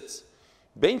 Tzitz.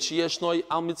 Whether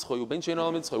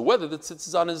the tzitz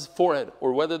is on his forehead,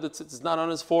 or whether the tzitz is not on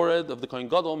his forehead, of the Kohen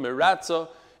Gadol, Meratza,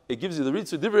 it gives you the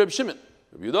Ritzu, Divrei Reb Shimon.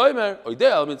 Rabbi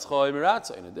Yehuda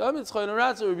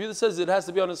says it has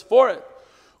to be on his forehead.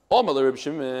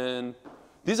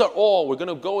 These are all, we're going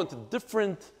to go into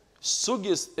different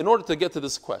sugyas in order to get to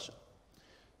this question.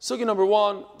 Sugya number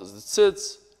one, does the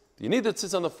tzitz, do you need the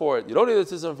tzitz on the forehead? You don't need the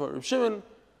tzitz on the forehead. Reb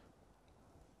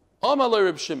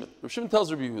Shimon, Reb Shimon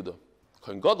tells Rabbi Yehuda, the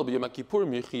Kohen Gadol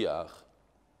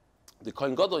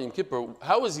Yom Kippur,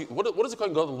 how is he, what does the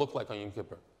Kohen Gadol look like on Yom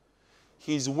Kippur?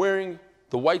 He's wearing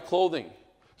the white clothing.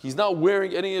 He's not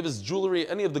wearing any of his jewelry,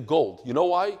 any of the gold. You know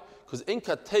why? Because in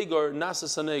kategar nasa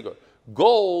sanegar.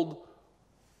 Gold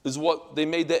is what they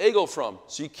made the ego from.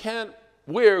 So you can't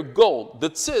wear gold.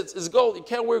 The tzitz is gold. You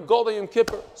can't wear gold on Yom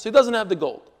Kippur. So he doesn't have the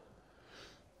gold.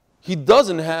 He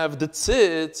doesn't have the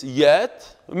tzitz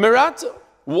yet. Meratza.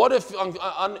 What if on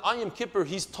Yom Kippur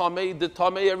he's tamei, the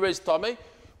tamei, everybody's tamei?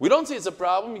 We don't see it's a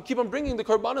problem. You keep on bringing the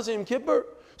karbanos on Yom Kippur.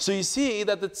 So you see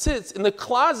that the tzitz in the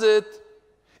closet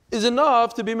is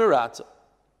enough to be miratza.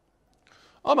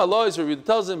 Amalai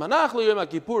tells him, Rabbi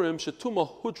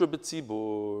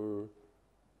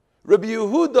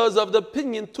Yehuda is of the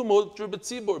opinion tuma hudra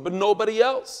b'tzibur, but nobody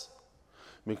else.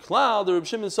 Miklal, the Rabbi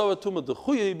Shimon saw tuma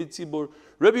d'chuya b'tzibur.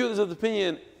 Rabbi Yehuda is of the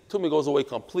opinion tuma goes away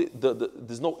complete.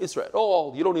 There's no isra at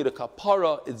all. You don't need a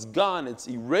kapara. It's gone. It's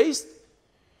erased.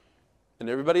 And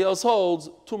everybody else holds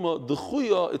tuma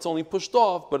d'chuya. It's only pushed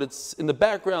off, but it's in the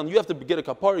background. You have to get a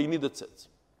kapara. You need the tzitz.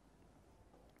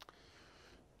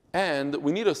 And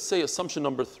we need to say assumption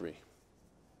number 3.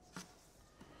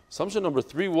 Assumption number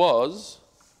 3 was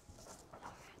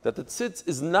that the tzitz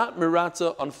is not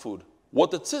miratza on food.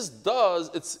 What the tzitz does,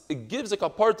 it gives a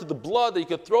kapar to the blood that you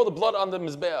can throw the blood on the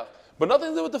mizbeach, but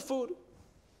nothing to do with the food.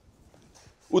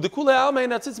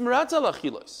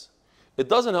 It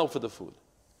doesn't help for the food.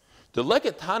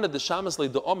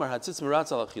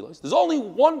 There's only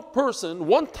one person,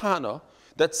 one Tana,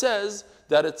 that says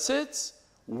that a tzitz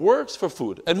works for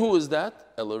food. And who is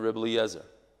that? Ela Rebbe Eliezer.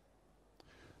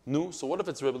 No, so what if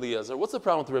it's Rebbe Eliezer? What's the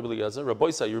problem with Rebbe Eliezer? Rabbi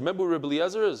Isa, you remember who Rebbe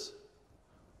Eliezer is?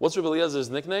 What's Rebbe Eliezer's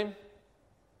nickname?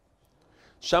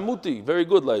 Shamuti. Very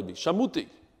good, Laibi. Shamuti.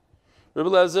 Rebbe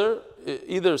Eliezer,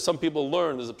 either some people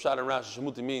learn, there's a pshat in Rashi,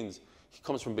 Shamuti means he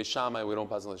comes from Beis Shammai, we don't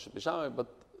pass on Beis Shammai, but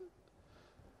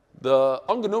the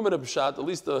ungenumented pshat, at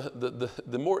least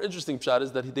the more interesting pshat,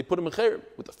 is that they put him in Cherem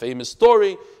with the famous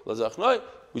story,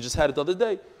 we just had it the other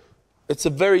day. It's a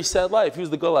very sad life. He was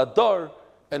the Gol Adar,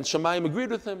 and Shemayim agreed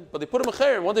with him, but they put him in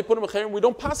Cherem. When they put him in Cherem, we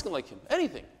don't paskin like him.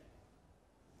 Anything.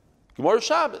 Gemara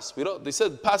Shabbos. They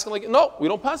said paskin like him. No, we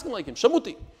don't paskin like him.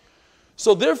 Shamuti.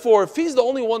 So therefore, if he's the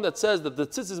only one that says that the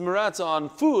tzitz is miratza on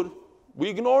food, we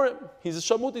ignore him. He's a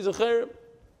shamuti, he's a cherem.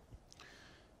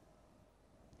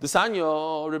 The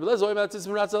Sanya, Rebbe Eliezer, tzitz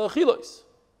miratza achilos.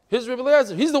 Here's Rebbe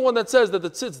Eliezer. He's the one that says that the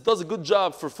tzitz does a good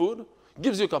job for food,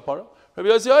 gives you a kapara. Rebbe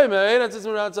Eliezer, tzitz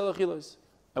miratza achilos.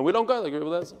 And we don't go like Rebbe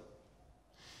Eliezer.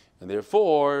 And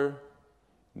therefore,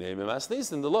 name him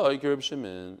asnis in the law, Rebbe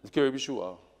Shimon, Rebbe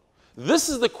Yeshua. This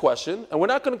is the question, and we're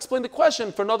not going to explain the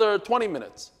question for another 20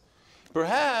 minutes.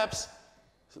 Perhaps,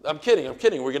 I'm kidding,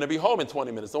 we're going to be home in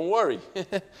 20 minutes, don't worry.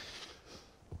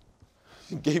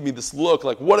 He gave me this look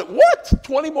like, what?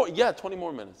 20 more? Yeah, 20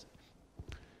 more minutes.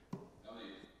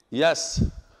 Yes.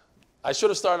 I should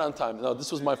have started on time. No,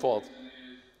 this was my fault.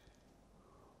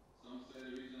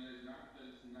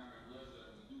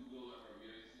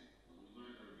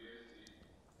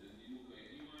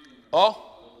 Oh,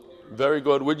 very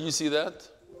good. Where do you see that?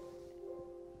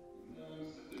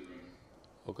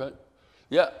 Okay.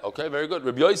 Yeah, okay, very good.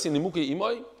 Rabbi Yossi Nimuki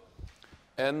Imoi,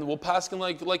 and we'll pass him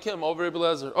like him over Rabbi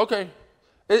Lezer. Okay.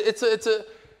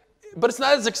 But it's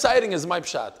not as exciting as my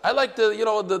pshat. I like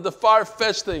the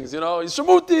far-fetched things,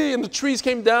 Shamuti, and the trees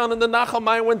came down, and the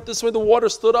Nachamai went this way, the water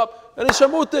stood up, and it's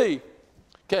Shamuti.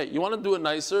 Okay, you want to do it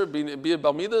nicer, be a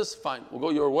Balmidas? Fine, we'll go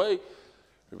your way.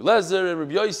 Rabbi Lezer and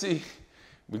Rabbi Yossi,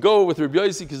 we go with Rabbi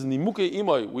Yossi because Nimuke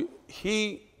Imoi,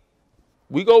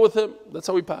 we go with him, that's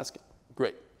how we pass him.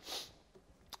 Great.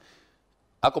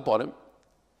 Akoponim.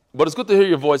 But it's good to hear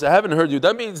your voice. I haven't heard you.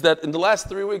 That means that in the last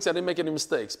 3 weeks, I didn't make any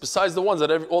mistakes. Besides the ones that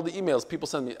all the emails people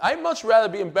send me. I'd much rather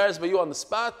be embarrassed by you on the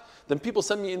spot than people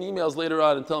send me in emails later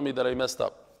on and tell me that I messed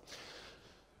up.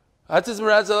 So that's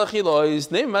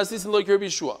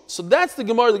the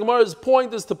Gemara. The Gemara's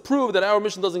point is to prove that our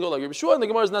mission doesn't go like Rabbi Shua, and the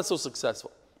Gemara is not so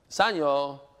successful.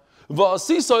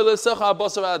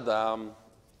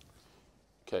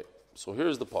 Okay, so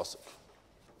here's the pasuk.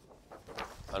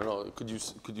 I don't know. Could you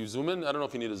zoom in? I don't know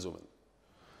if you need to zoom in.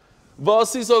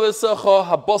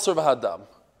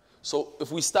 So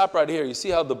if we stop right here, you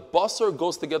see how the basar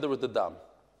goes together with the dam.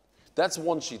 That's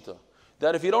one shita.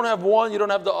 That if you don't have one, you don't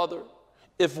have the other.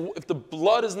 If the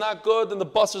blood is not good, then the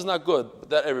basar is not good. But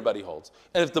that everybody holds.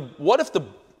 And what if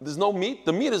there's no meat?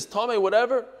 The meat is tamei,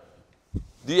 whatever.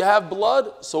 Do you have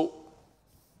blood? So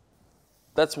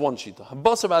that's one shita.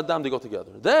 Basar v'adam, they go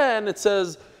together. Then it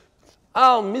says,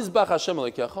 Al mizbach Hashem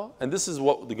alekecha, and this is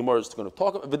what the Gemara is going to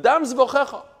talk about. V'dam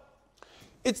zvochecha.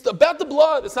 It's about the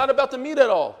blood. It's not about the meat at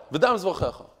all. V'dam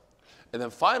zvochecha. And then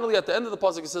finally, at the end of the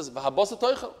pasuk, it says v'habasa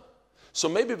toichel. So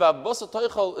maybe v'habasa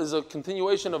toichel is a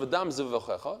continuation of v'dam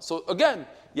zvochecha. So again,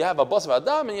 you have habasa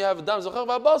v'adam and you have v'dam zvochecha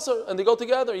v'habasa, and they go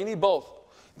together. You need both.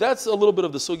 That's a little bit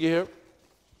of the sugi here.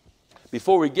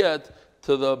 Before we get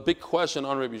to the big question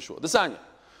on Rabbi Yeshua, the Sanya.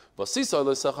 Look,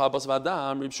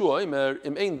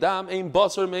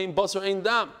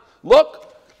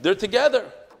 they're together.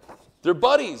 They're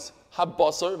buddies.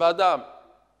 Habasar v'adam.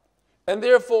 And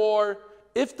therefore,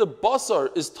 if the basar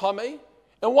is tamei,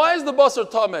 and why is the basar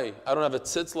tamei? I don't have a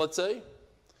tzitz, let's say.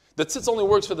 The tzitz only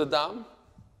works for the dam.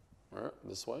 Right,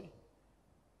 this way.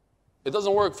 It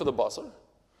doesn't work for the basar.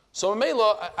 So in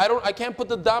Mela, I can't put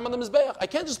the dam on the mizbeach. I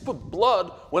can't just put blood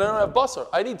when I don't have basar.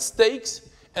 I need steaks.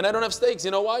 And I don't have steaks.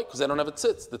 You know why? Because I don't have a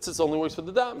tzitz. The tzitz only works for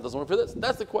the dam. It doesn't work for this.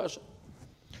 That's the question.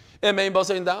 Not true.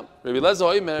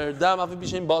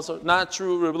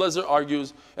 Rabbi Lezer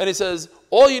argues. And he says,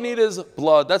 all you need is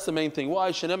blood. That's the main thing. Why?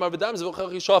 In the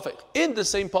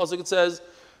same pasuk it says,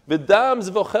 that's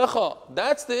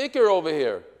the ikar over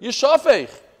here. Yishafech.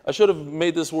 I should have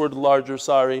made this word larger,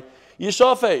 sorry.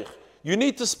 Yishafech. You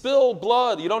need to spill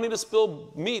blood. You don't need to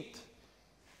spill meat.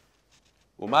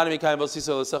 But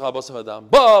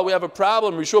we have a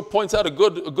problem. Rishua points out a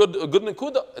good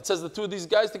nekuda. It says the two of these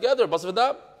guys together.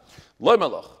 Whoa!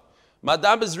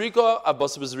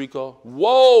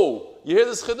 You hear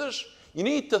this chiddush? You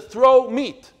need to throw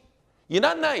meat. You're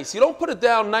not nice. You don't put it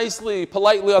down nicely,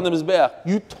 politely on the mizbeach.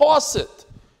 You toss it.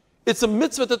 It's a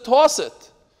mitzvah to toss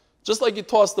it, just like you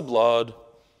toss the blood.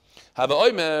 Have a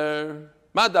oimer.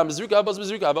 Madam bezrika, abbas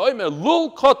bezrika. Have a oimer. Lul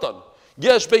koton.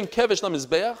 Yesh ben kevesh na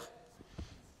mizbeach.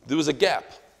 There was a gap.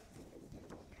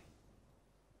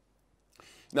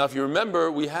 Now, if you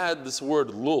remember, we had this word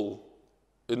lul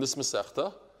in this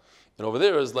Masechta, and over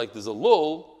there is like there's a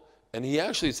lul, and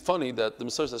it's funny that the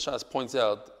Mesorah Shas points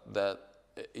out that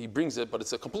he brings it, but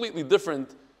it's a completely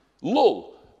different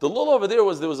lul. The lul over there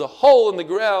was a hole in the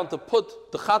ground to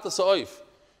put the chatas ha'oif.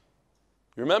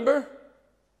 You remember?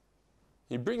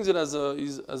 He brings it as a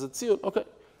tziyut. Okay.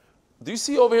 Do you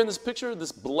see over here in this picture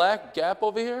this black gap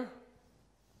over here?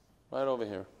 Right over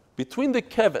here. Between the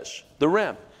kevesh, the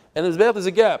ramp, and there's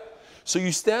a gap. So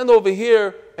you stand over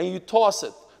here and you toss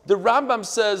it. The Rambam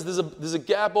says there's a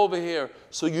gap over here.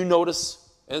 So you notice,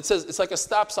 and it says it's like a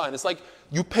stop sign. It's like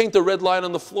you paint a red line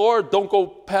on the floor, don't go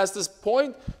past this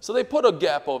point. So they put a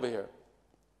gap over here.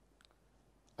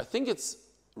 I think it's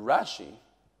Rashi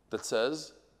that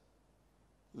says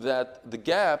that the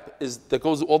gap that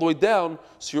goes all the way down,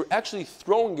 so you're actually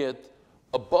throwing it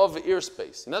above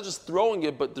airspace. You're not just throwing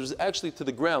it, but there's actually to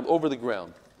the ground, over the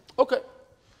ground. Okay.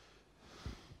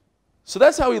 So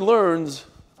that's how he learns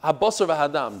habasar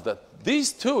v'hadam, that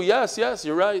these two, yes,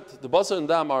 you're right, the basar and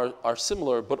dam are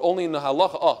similar, but only in the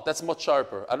halacha. Oh, that's much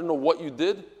sharper. I don't know what you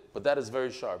did, but that is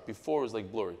very sharp. Before it was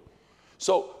like blurry.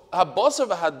 So habasar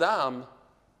v'hadam,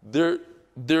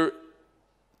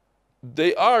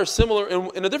 they are similar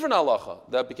in a different halacha.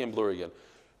 That became blurry again.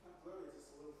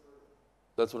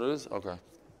 That's what it is? Okay.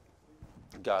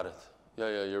 Got it.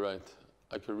 Yeah, you're right.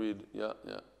 I could read, yeah.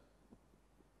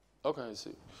 Okay, I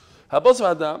see. Habas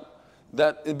Adam,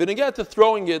 that in Beneged to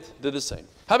throwing it, they're the same.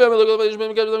 By the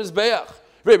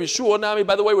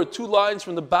way, we're 2 lines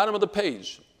from the bottom of the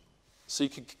page, so you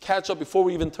can catch up before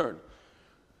we even turn.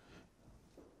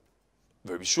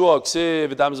 What's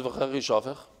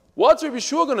Rabbi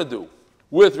Shua going to do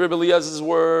with Rabbi Eliezer's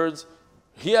words?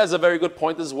 He has a very good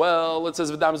point as well. It says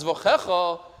that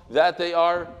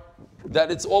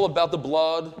it's all about the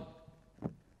blood.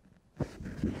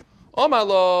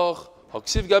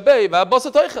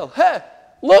 Hey,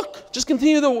 look, just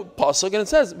continue the pasuk and it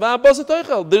says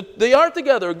they are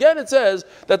together. Again, it says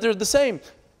that they're the same.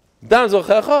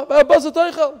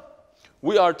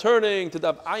 We are turning to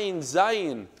Daf Ayin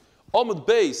Zayin Amud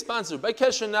Bey, sponsored by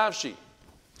Kesher Nafshi.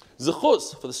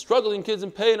 Zechus for the struggling kids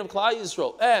in pain of Klal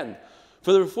Yisrael, and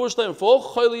for the Rafur Shleim for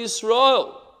all Chayli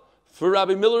Yisrael, for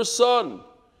Rabbi Miller's son,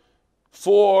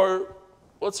 for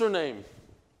what's her name?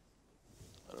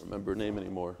 I don't remember her name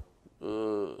anymore.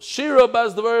 Shira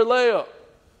Bas Devorah Leah.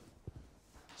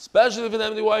 Especially for the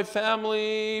MDY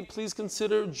family, please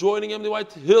consider joining MDY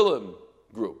Tehillim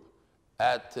group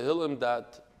at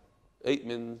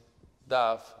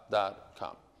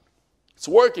tehillim.8mindaf.com. It's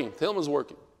working. Tehillim is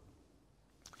working.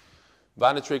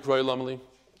 According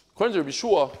to Rabbi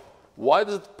Shua, why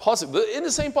does it pasuk in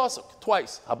the same pasuk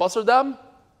twice? Habasar dam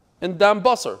and dam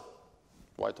basar.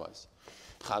 Why twice?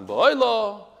 Chad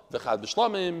ba'oila v'chad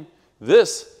b'shlamim.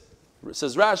 This,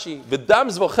 says Rashi, v'dam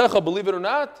zvochecha, believe it or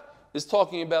not, is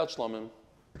talking about shlamim.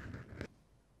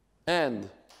 And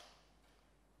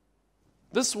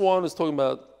this one is talking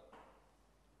about,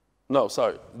 no,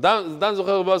 sorry. Dam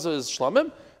zvochecha basar is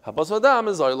shlamim. Habasar dam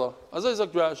is oila. Azay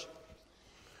zok Rashi.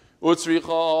 I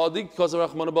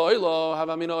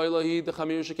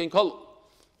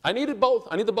needed both.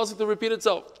 I need the pasuk to repeat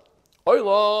itself.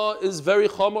 Oila is very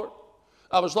chamor.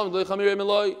 I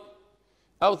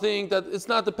would think that it's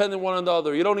not dependent one on the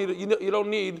other. You don't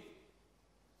need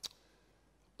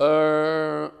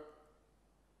basar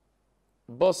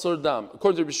dam.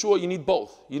 According to Rabbi Shua, you need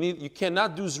both. You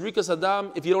cannot do zrikas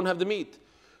adam if you don't have the meat.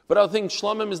 But I would think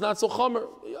shlamim is not so chamor.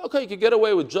 Okay, you could get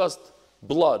away with just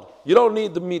blood. You don't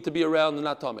need the meat to be around and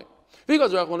not tummy.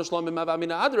 Because this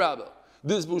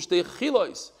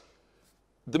bushte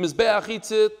the mizbeach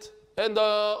eats it and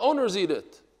the owners eat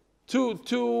it. Two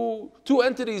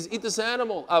entities eat this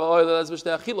animal. Only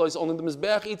the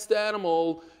mizbeach eats the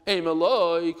animal.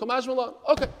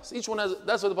 Okay, so each one has.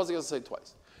 That's what the pasuk has to say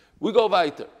twice. We go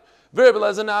weiter.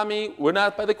 We're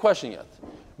not by the question yet.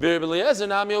 But at the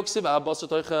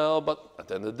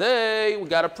end of the day, we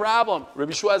got a problem.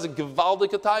 Rabbi Shua has a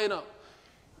gevaldik atayna.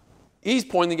 He's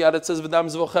pointing out, it says,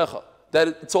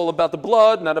 that it's all about the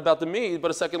blood, not about the meat. But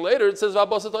a second later, it says,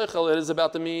 it is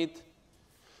about the meat.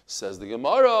 Says the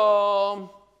Gemara.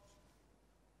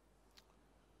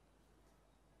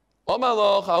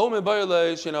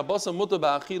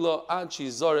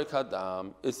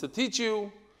 It's to teach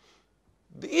you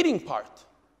the eating part.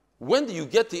 When do you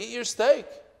get to eat your steak?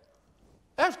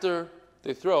 After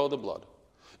they throw the blood.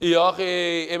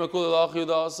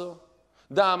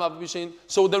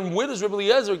 So then where does Rabbi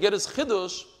Eliezer get his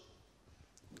chidush?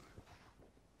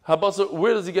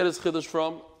 Where does he get his chidush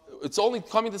from? It's only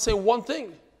coming to say one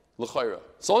thing.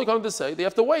 It's only coming to say they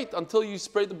have to wait until you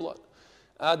spray the blood.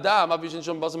 How does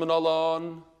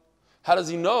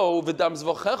he know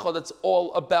that's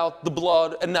all about the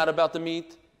blood and not about the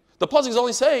meat? The pasuk is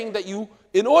only saying that you,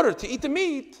 in order to eat the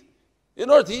meat, in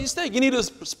order to eat steak, you need to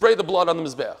spray the blood on the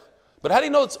mizbeach. But how do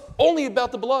you know it's only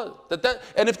about the blood?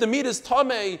 And if the meat is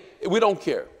tamei, we don't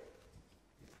care.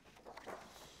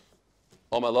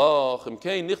 Look at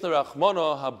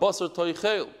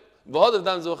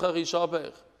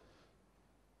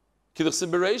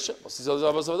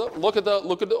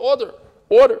the order.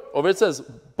 Over it says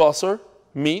basar,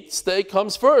 meat, steak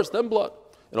comes first, then blood.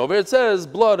 And over it says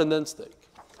blood and then steak.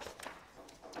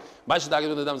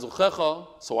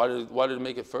 So why did it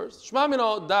make it first? It comes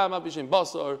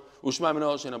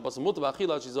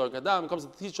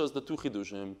to teach us the two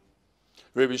chidushim.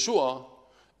 Rabbi Shua,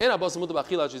 and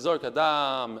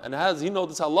has he know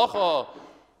this halacha?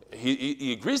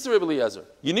 He agrees to Rabbi Eliezer.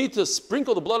 You need to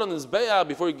sprinkle the blood on his bayah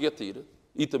before you get to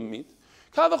eat the meat.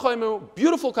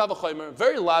 Beautiful kavachomer,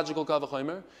 very logical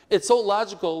kavachomer. It's so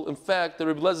logical, in fact, that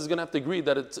Rabbi Eliezer is going to have to agree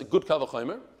that it's a good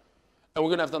kavachomer. And we're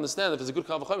going to have to understand if it's a good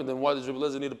kavachomer, then why does Rabbi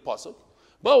Eliezer need a pasuk?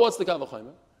 But what's the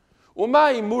kavachomer?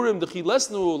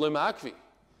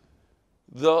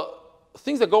 The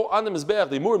things that go on the mizbeach,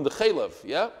 the murim, the chaylev,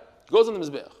 yeah, goes on the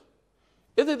mizbeach.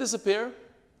 If they disappear,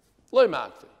 loy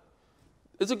ma'akvi.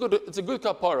 It's a good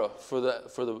kapara for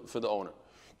the owner.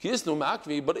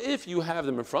 But if you have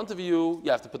them in front of you,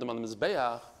 you have to put them on the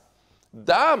mizbeach.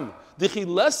 Dam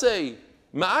dichilese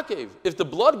ma'akev. If the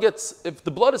blood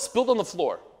is spilled on the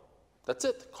floor, that's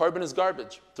it. Carbon is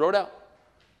garbage. Throw it out.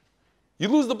 You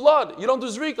lose the blood. You don't do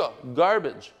zrika.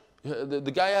 Garbage.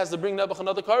 The guy has to bring Nebuch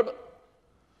another carbon.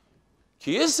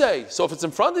 Kiyisei. So if it's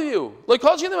in front of you, like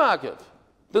Kachkin ma'akev,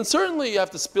 then certainly you have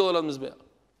to spill it on the mizbeach.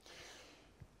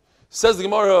 Says the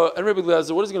Gemara, and Rabbi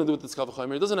Gleazer, what is he going to do with this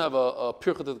kavachomer? He doesn't have a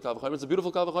pircha to the kavachomer. It's a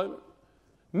beautiful kavachomer.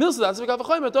 Milsa, that's a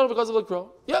kavachomer. Don't because of the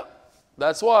crow. Yeah,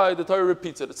 that's why the Torah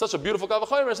repeats it. It's such a beautiful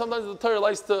kavachomer. Sometimes the Torah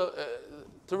likes to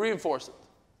reinforce it.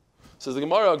 Says the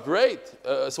Gemara, great.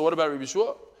 So what about Rabbi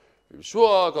Shua? Rabbi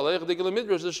Shua,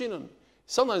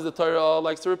 sometimes the Torah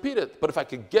likes to repeat it. But if I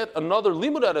could get another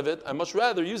limud out of it, I much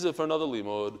rather use it for another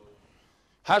limud.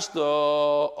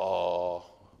 Hashta.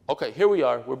 Okay, here we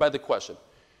are. We're by the question.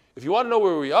 If you want to know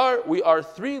where we are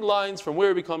 3 lines from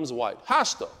where it becomes wide.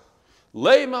 Hashta.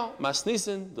 Leima,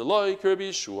 Masnisin, Deloy,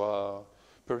 Kirby, Shua.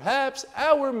 Perhaps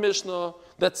our Mishnah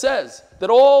that says that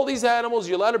all these animals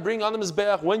you're allowed to bring on the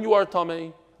Mizbeach when you are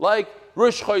Tameh, like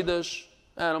Rish Chodesh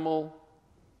animal,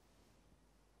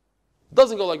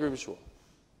 doesn't go like Rabbi Shua.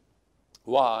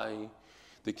 Why?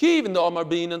 The key, even though Amar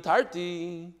Bin and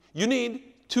Tarti, you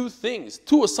need 2 things,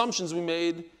 2 assumptions we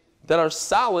made that are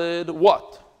solid.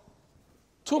 What?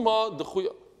 Tuma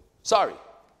dechuya. Sorry,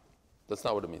 that's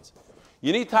not what it means.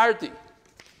 You need tarti.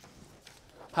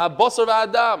 Habasar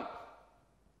v'adam.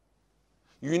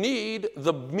 You need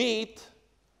the meat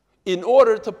in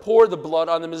order to pour the blood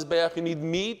on the mizbeach. You need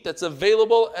meat that's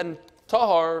available and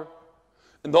tahar.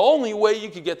 And the only way you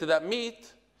could get to that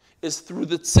meat is through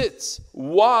the tzitz.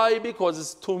 Why? Because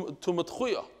it's tuma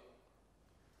dechuya.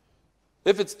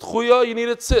 If it's dechuya, you need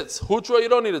a tzitz. Hutra, you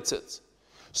don't need a tzitz.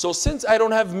 So since I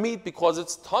don't have meat because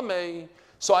it's tamei,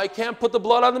 so I can't put the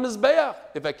blood on the mizbeach.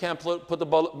 If I can't put the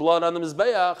blood on the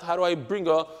mizbeach, how do I bring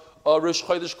a Rish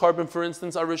Chodesh carbon, for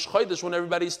instance, a Rish Chodesh when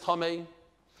everybody's tamei?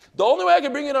 The only way I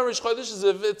can bring it on Rish Chodesh is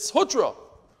if it's hutra.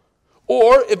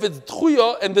 Or if it's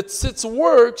tchuya and the tzitz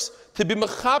works to be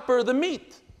mechaper the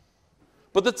meat.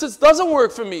 But the tzitz doesn't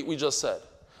work for meat, we just said.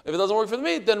 If it doesn't work for the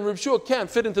meat, then Reb Shua can't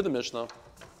fit into the Mishnah.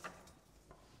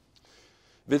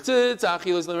 How do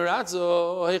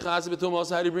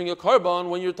you bring a carbon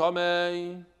when you're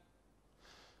tamei?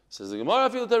 Says the Gemara,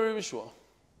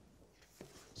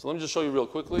 so let me just show you real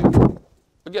quickly.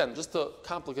 Again, just to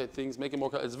complicate things, make it more.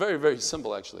 It's very, very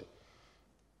simple actually.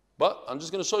 But I'm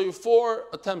just going to show you 4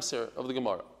 attempts here of the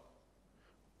Gemara.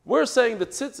 We're saying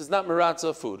that tzitz is not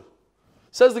meratza food.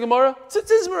 Says the Gemara,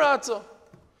 tzitz is meratza.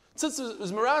 Tzitz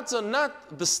is meratza,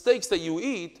 not the steaks that you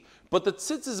eat, but the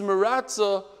tzitz is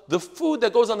meratza, the food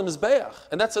that goes on the mizbeach,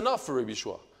 and that's enough for Rabbi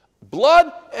Shua.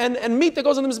 Blood and meat that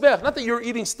goes on the mizbeach. Not that you're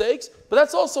eating steaks, but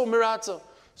that's also miratza.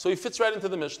 So he fits right into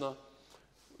the Mishnah.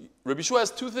 Rabbi Shua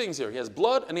has 2 things here. He has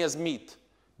blood and he has meat.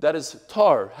 That is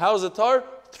tar. How is it tar?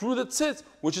 Through the tzitz,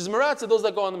 which is miratza, those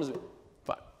that go on the mizbeach.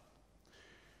 Fine.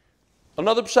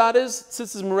 Another pshat is,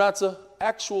 tzitz is miratza,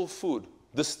 actual food.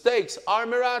 The steaks are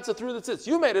miratza through the tzitz.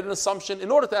 You made an assumption.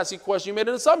 In order to ask you a question, you made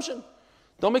an assumption.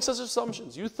 Don't make such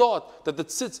assumptions. You thought that the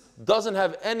tzitz doesn't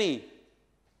have any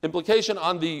implication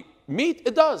on the meat.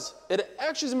 It does. It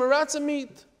actually is meratza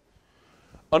meat.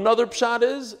 Another pshat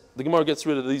is, the Gemara gets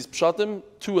rid of these pshatim,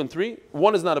 2 and 3.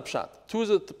 1 is not a pshat. 2 is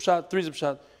a pshat, 3 is a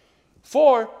pshat.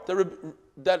 4,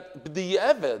 that the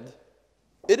Eved,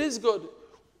 it is good.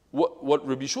 What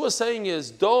Rabbi Shua is saying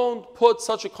is, don't put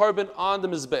such a carbon on the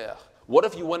mizbeach. What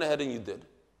if you went ahead and you did?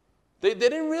 They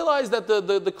didn't realize that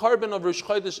the carbon of Rish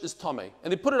Chodesh is tamei,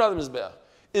 and they put it on the mizbeach.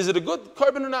 Is it a good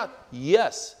carbon or not?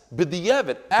 Yes. But the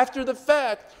Yevet, after the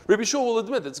fact, Rabbi Shua will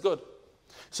admit it's good.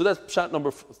 So that's pshat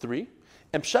number 3.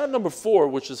 And pshat number 4,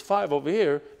 which is 5 over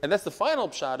here, and that's the final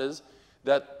pshat, is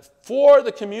that for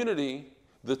the community,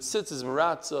 the tzitz is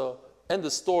meratza, end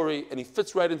the story, and he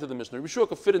fits right into the Mishnah. Rabbi Shua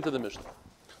could fit into the Mishnah.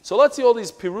 So let's see all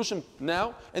these pirushim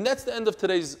now, and that's the end of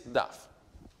today's daf.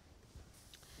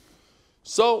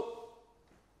 So,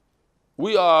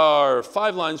 we are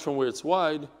 5 lines from where it's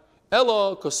wide.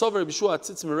 Elo kosover Rabbi Shua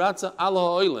tzitz meratza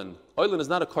ala oilin. Oilin is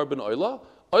not a carbon oila.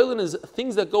 Oilin is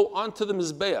things that go onto the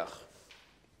mizbeach.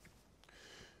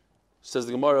 Says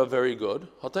the Gemara, very good.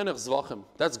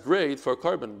 That's great for a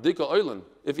carbon. Dika oilin.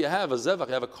 If you have a zevach,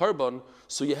 you have a carbon,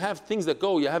 so you have things that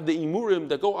go, you have the imurim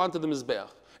that go onto the mizbeach.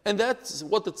 And that's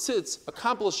what the tzitz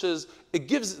accomplishes. It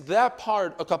gives that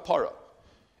part a kapara.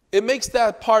 It makes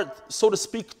that part, so to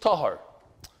speak, tahar.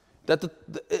 That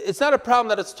it's not a problem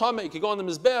that it's tamei. It can go on the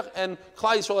mizbeach and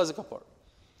Klal Yisrael has a kapara.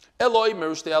 Eloi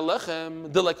merushte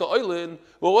alechem deleka oilin.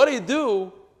 Well, what do you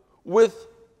do with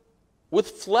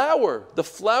flour? The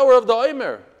flour of the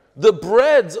oimer. The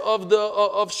breads of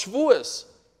Shavuos.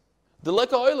 The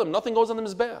Leka Oilam, nothing goes on the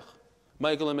Mizbeach.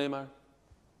 Michael and Meimar.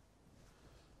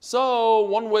 So,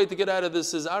 one way to get out of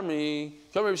this is Rabbi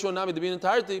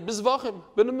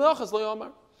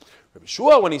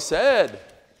Shua, when he said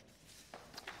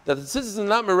that the citizens is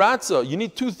not Meratza, you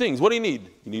need two things. What do you need?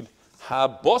 You need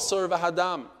habosar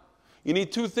v'hadam. You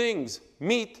need two things,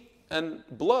 meat and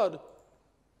blood.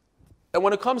 And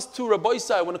when it comes to Rabbi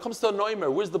Isai, when it comes to a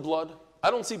Noimer, where's the blood? I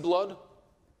don't see blood.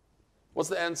 What's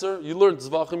the answer? You learned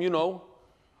Zvachim, you know.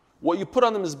 What you put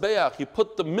on the Mizbeach, you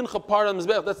put the mincha part on the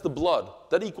Mizbeach, that's the blood.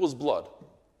 That equals blood.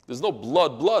 There's no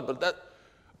blood,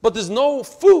 but there's no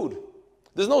food.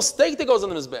 There's no steak that goes on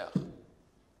the Mizbeach.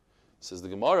 Says the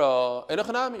Gemara,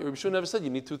 Enochanami, Rabbi Shua never said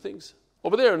you need two things.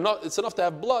 Over there, it's enough to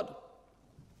have blood.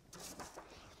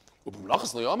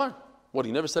 What,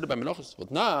 he never said it by Menachos? But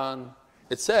nan,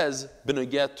 it says,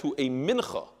 B'negeh to a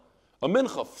mincha,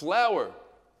 flour,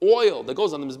 oil that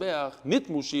goes on the Mizbeach,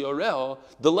 nitmushi orel,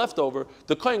 the leftover,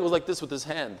 the kohen goes like this with his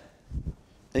hand.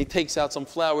 And he takes out some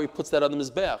flour, he puts that on the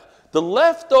Mizbeach. The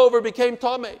leftover became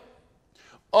tameh.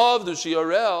 Of the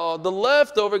shiorel, the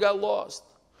leftover got lost.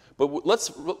 But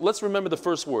let's remember the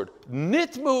first word.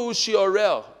 Nitmu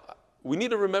shiorel. We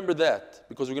need to remember that,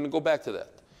 because we're going to go back to that.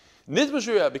 Nitmu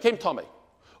shiorel became tameh.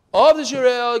 Of the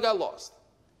shiorel, it got lost.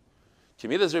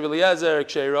 Kimidas Rebbe Eliezer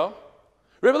Shira.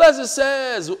 Rebbe Eliezer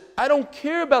says, I don't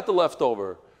care about the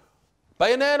leftover. By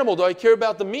an animal, do I care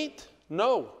about the meat?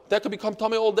 No. That could become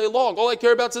tummy all day long. All I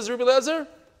care about, says Rebbe Eliezer,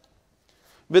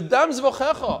 v'dam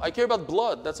zvochecha. I care about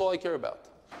blood. That's all I care about.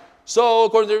 So,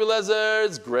 according to Rebbe Eliezer,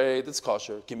 it's great, it's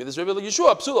kosher. Give me this Rebbe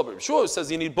Yeshua, Psula. Rebbe Yeshua says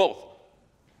you need both.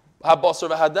 Habasar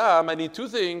v'hadam, I need two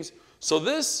things. So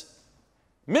this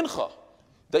mincha,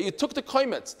 that you took the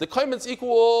kaimetz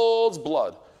equals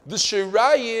blood. The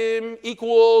shirayim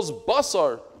equals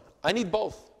basar. I need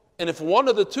both. And if one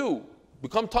of the two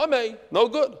become tameh, no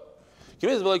good.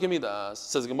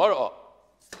 Says Gemara.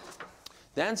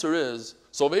 The answer is,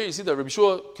 so over here you see that Rabbi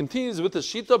Shua continues with the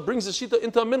shita, brings the shita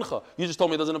into a mincha. You just told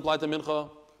me it doesn't apply to mincha.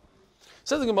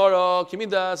 Says the Gemara,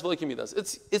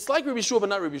 it's like Rabbi Shua, but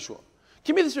not Rabbi Shua.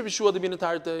 Kimidas Rabbi Shua to be an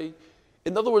entire day.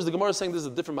 In other words, the Gemara is saying this is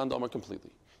a different man d'amar completely.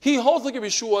 He holds like Rabbi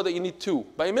Shua that you need two.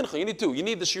 By a mincha, you need two. You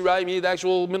need the shirayim, you need the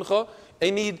actual mincha, and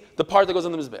you need the part that goes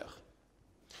on the mizbeach.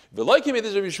 V'loi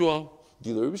kimidas Rabbi Shua,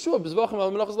 Rabbi Shua, bezvachim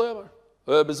al menachas lo yamar.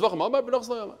 Bezvachim al menachas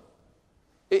lo yamar.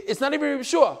 It's not even Rabbi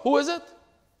Shua. Who is it?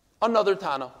 Another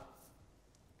Tana.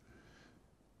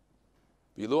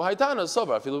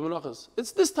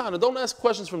 It's this Tana. Don't ask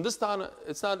questions from this Tana.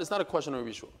 It's not a question of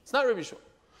Rabbi Shua. It's not Rabbi Shua.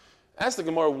 Ask the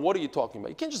Gemara, what are you talking about?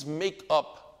 You can't just make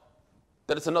up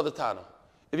that it's another Tana.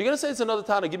 If you're going to say it's another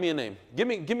Tana, give me a name. Give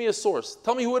me a source.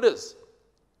 Tell me who it is.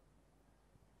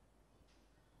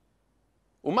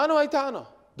 Umanu Haitana.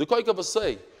 The Koikava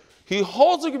say. He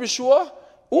holds like Rabbi Shua.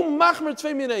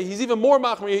 He's even more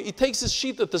machmer. He takes his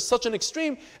shita to such an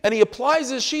extreme, and he applies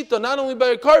his shita not only by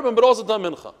a carbon, but also to a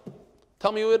mincha.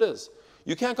 Tell me who it is.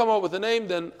 You can't come up with a name,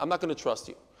 then I'm not going to trust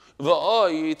you. Okay,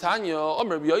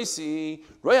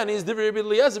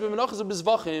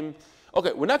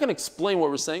 we're not going to explain what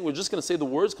we're saying. We're just going to say the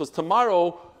words, because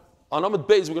tomorrow, on Amud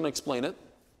Beis, we're going to explain it.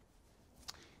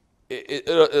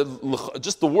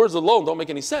 Just the words alone don't make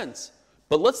any sense.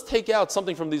 But let's take out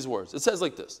something from these words. It says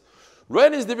like this. I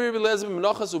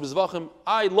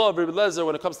love Rebbe Eliezer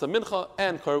when it comes to mincha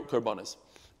and karbanis.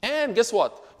 And guess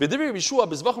what? And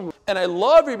I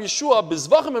love Rebbe Yeshua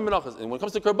bezvachim and menachas. And when it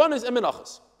comes to karbanis and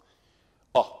menachas.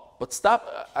 Oh, but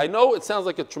stop. I know it sounds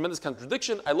like a tremendous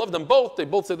contradiction. I love them both. They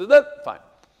both say that. Fine.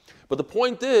 But the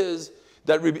point is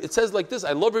that it says like this.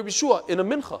 I love Rebbe Yeshua in a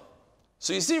mincha.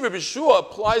 So you see, Rebbe Yeshua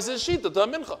applies his shita to a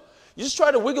mincha. You just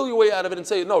try to wiggle your way out of it and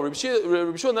say, no, Rebbe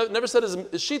Yeshua never said his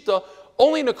shita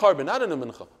only in a carbon, not in a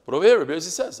mincha. But over here, Rebbe Yossi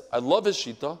says, I love his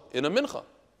shita in a mincha.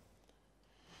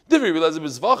 Rebbe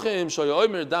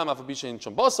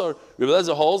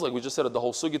Eliezer holds, like we just said at the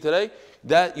whole sugi today,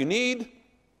 that you need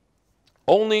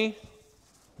only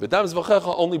blood. That's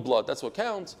what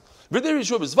counts. You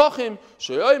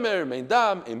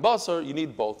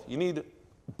need both. You need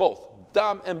both.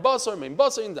 Dam and basar, main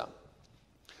basar and dam.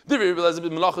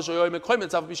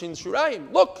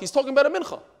 Look, he's talking about a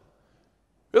mincha.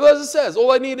 Rebbe Eliezer says,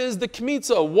 all I need is the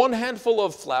kmitza, one handful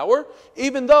of flour,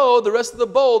 even though the rest of the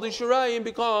bowl, the shirayim,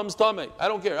 becomes tameh. I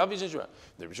don't care. And I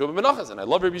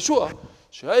love Rebbe Yeshua.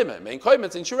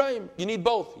 You need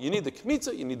both. You need the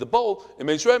kmitza, you need the bowl, and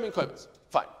main shirayim and koimetz.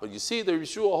 Fine. But you see, the Rebbe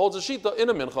Yeshua holds a shita in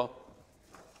a mincha.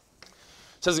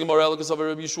 Says Gemara,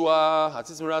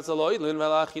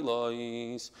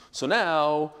 so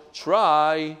now,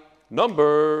 try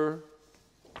number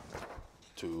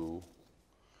 2.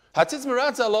 Not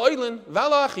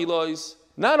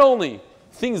only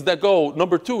things that go,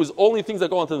 number 2 is only things that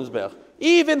go onto the mizbeach.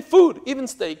 Even food, even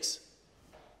steaks.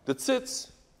 The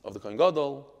tzitz of the Kohen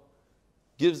Gadol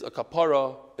gives a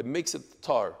kapara, it makes it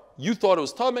tar. You thought it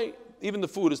was tamei, even the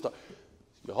food is tar.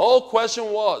 The whole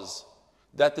question was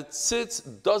that the tzitz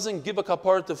doesn't give a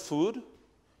kapara to food,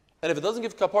 and if it doesn't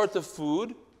give kapara to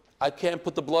food, I can't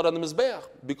put the blood on the mizbeach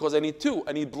because I need 2.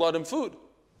 I need blood and food.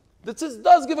 The tzitz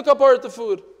does give a kapara to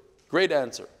food. Great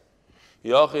answer.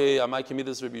 We just said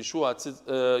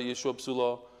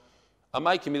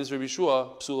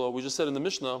in the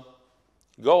Mishnah,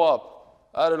 go up,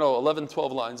 I don't know, 11,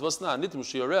 12 lines. It says,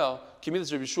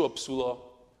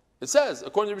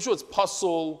 according to Rabbi Yeshua, it's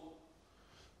pasul.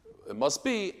 It must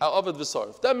be al-avad v'sar.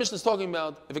 If that Mishnah is talking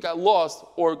about if it got lost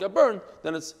or got burned,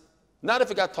 then it's not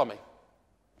if it got tamei.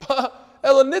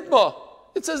 Ela nitma.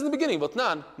 It says in the beginning,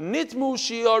 Vatnan, nitmu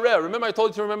shi'areh. Remember I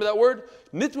told you to remember that word?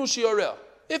 Nitmu shi'areh.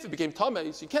 If it became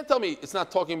tamei, so you can't tell me it's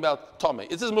not talking about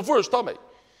tamei. It says mufurish tamei.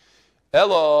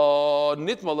 Ela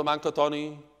nitma leman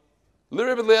katani.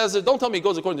 L'Rebbe Eliezer. Don't tell me it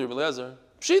goes according to Rebbe Eliezer.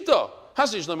 Pshita.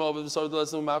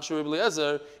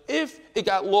 If it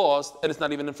got lost and it's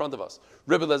not even in front of us.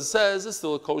 Rebbe Eliezer says it's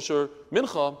still a kosher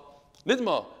mincha.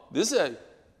 Nidma. This is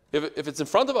if it's in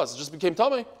front of us, it just became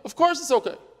tamei. Of course it's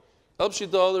okay. And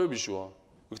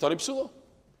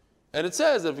it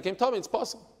says that if it became tamei, it's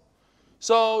possible.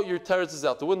 So your teretz is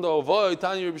out the window.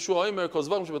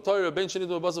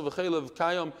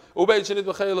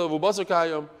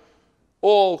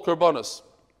 All korbanos.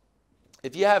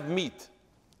 If you have meat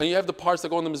and you have the parts that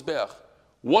go in the mizbeach,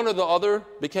 one or the other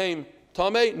became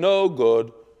tamei, no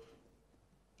good.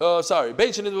 It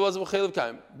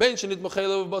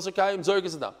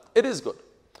is good.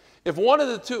 If one of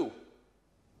the 2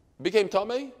 became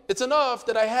tamei, it's enough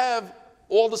that I have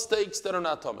all the steaks that are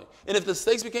not tamei. And if the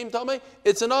steaks became tamei,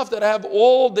 it's enough that I have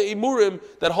all the imurim,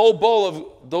 that whole bowl of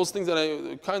those things that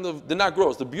I kind of, they're not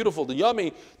gross, they're beautiful, they're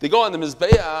yummy, they go on the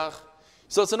mizbeach.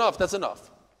 So it's enough, that's enough.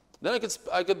 Then I could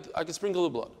sprinkle the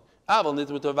blood.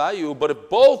 But if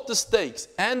both the steaks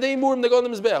and the imurim that go on the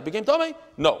mizbeach became tamei,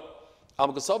 no.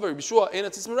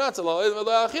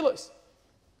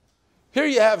 Here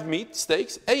you have meat,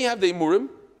 steaks, and you have the imurim,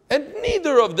 and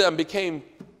neither of them became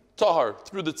tahar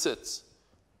through the tzitz.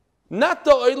 Not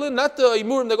the oilin, not the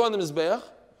imurim that go on the mizbeach,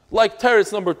 like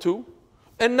teretz number 2,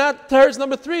 and not teretz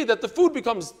number 3, that the food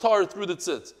becomes tahar through the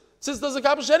tzitz. Tzitz doesn't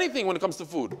accomplish anything when it comes to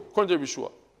food, according to Rabbi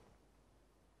Yeshua.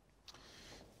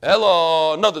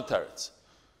 Hello, another teretz.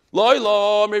 No,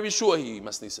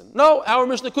 our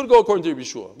Mishnah could go according to Rabbi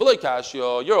Yeshua. V'lei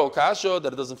kashya, your old kashya,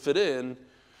 that it doesn't fit in.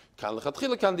 Kan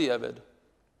lechatchila kan di'eved.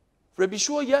 Rabbi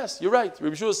Yeshua, yes, you're right.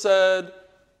 Rabbi Yeshua said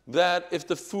that if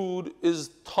the food is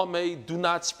tamei, do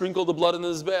not sprinkle the blood in the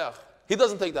mizbeach. He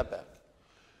doesn't take that back.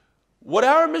 What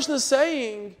our Mishnah is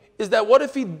saying is that what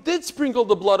if he did sprinkle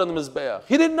the blood on the mizbeach?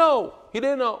 He didn't know.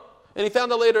 And he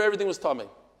found out later everything was tamei.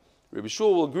 Rabbi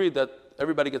Yeshua will agree that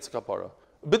everybody gets a kapara.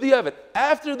 B'di'evet,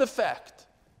 after the fact.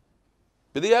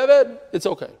 B'di'evet, it's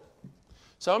okay.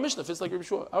 So our Mishnah fits like Rabbi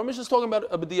Yeshua. Our Mishnah is talking about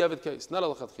a b'di'evet case, not a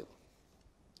l'chatchila.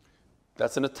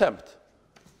 That's an attempt.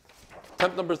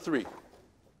 Attempt number 3. It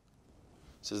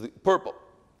says the purple.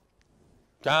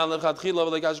 Kan l'chatchila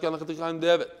v'leikash kan l'chatchila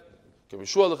b'di'evet. Rabbi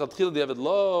Yeshua l'chatchila b'di'evet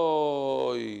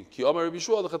loy. Ki omar Rabbi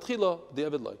Yeshua l'chatchila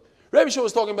b'di'evet loy. Rabbi Yeshua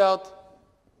was talking about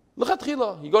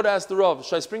l'chatchila. You go to ask the Rav,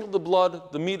 should I sprinkle the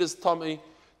blood? The meat is tamei.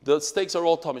 The steaks are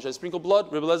all tamei. Should I sprinkle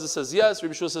blood? Rebbe Eliezer says yes.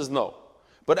 Rebbe Yeshua says no.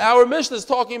 But our Mishnah is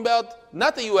talking about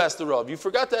not that you asked the Rav. You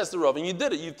forgot to ask the Rav, and you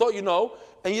did it. You thought you know,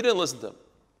 and you didn't listen to him.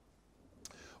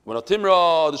 When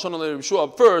Timra, the Shana Rebbe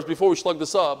Yeshua, first, before we slug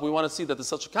this up, we want to see that there's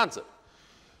such a concept.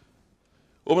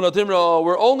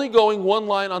 We're only going 1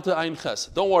 line onto Ayin Ches.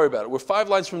 Don't worry about it. We're 5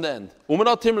 lines from the end. How do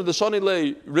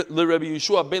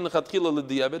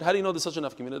you know there's such an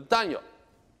afkamina? Tanya.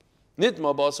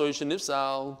 Nitma ba'asor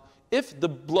shenifsal. If the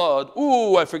blood,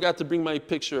 I forgot to bring my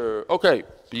picture. Okay,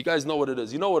 but you guys know what it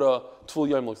is. You know what a tefil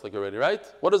yom looks like already, right?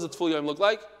 What does a tefil yom look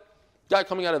like? Guy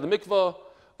coming out of the mikvah,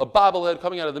 a bobblehead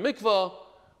coming out of the mikvah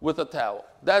with a towel.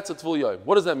 That's a tefil yom.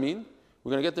 What does that mean?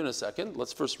 We're going to get there in a second.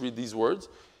 Let's first read these words.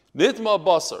 Nitma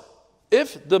basar.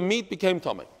 If the meat became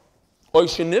tamei. Oy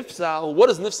shenifsal. What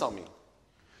does nifsal mean?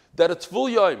 That a tefil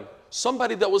yom,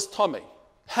 somebody that was tamei,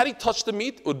 had he touched the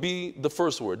meat, would be the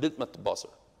first word. Nitma basar.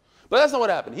 But that's not what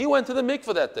happened. He went to the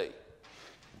mikveh that day.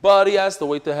 But he has to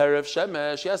wait to Herev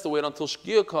Shemesh. He has to wait until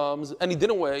Shkia comes. And he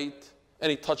didn't wait. And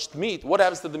he touched meat. What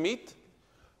happens to the meat?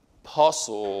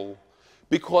 Pasul.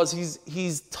 Because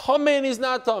he's tamei and he's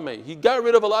not tamei. He got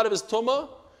rid of a lot of his tumah.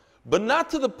 But not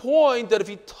to the point that if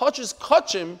he touches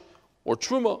kachim, or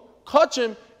truma,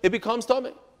 kachim, it becomes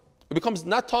tamei. it becomes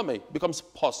not tamei, it becomes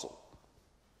pasul.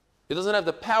 It doesn't have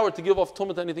the power to give off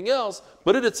tumah to anything else,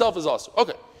 but it itself is also.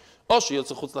 Okay.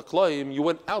 You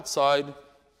went outside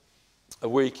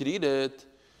of where you could eat it.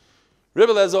 What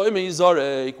do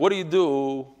you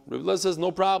do? Rebbe Lezer says,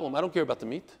 no problem. I don't care about the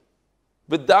meat.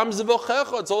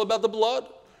 It's all about the blood.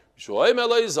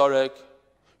 Yeshua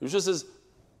says,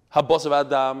 Habas of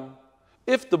Adam.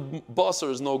 If the basar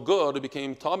is no good, it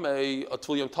became tamei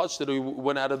until you touched it or you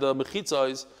went out of the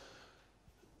mechitzais.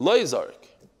 Lo yizarek.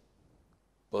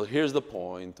 Well, here's the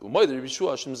point. What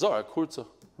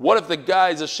if the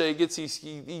guy's a sheigitz,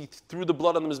 he threw the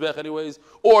blood on the mizbech anyways,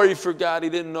 or he forgot, he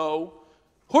didn't know?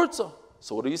 Hurtza.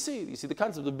 So what do you see? You see the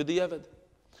concept of b'di'evid.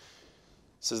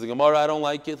 Says the Gemara, I don't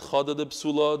like it. Chada de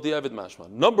psula di'evid mashma.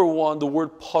 Number one, the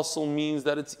word pasul means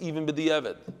that it's even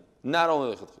b'di'evid. Not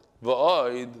only the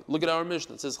va'oid. Look at our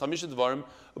Mishnah. It says chamisha dvarim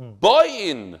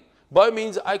ba'in. Ba'in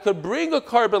means I could bring a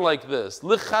carbon like this.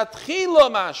 L'chatchila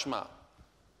mashma.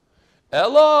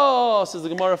 Elo, says the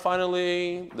Gemara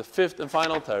finally, the fifth and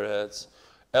final teretz.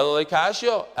 Elo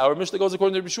lekashya. Our Mishnah goes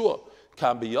according to Yeshua.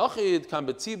 Kam b'yachid, kam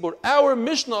b'tzibur. Our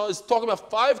Mishnah is talking about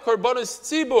 5 karbanos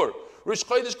tzibur. Rish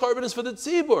Chodesh carbon is for the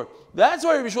tzibur. That's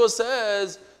why Yeshua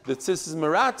says the tzis is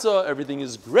maratza, everything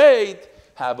is great.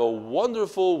 Have a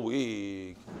wonderful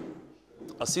week.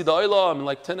 I'll see the Olam in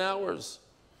like 10 hours.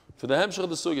 For the Hemshech of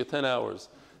the Sugya, 10 hours.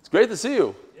 It's great to see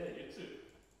you. Yeah, you too.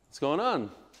 What's going on?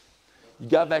 You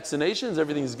got vaccinations?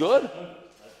 Everything's good?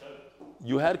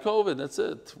 You had COVID, that's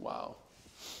it. Wow.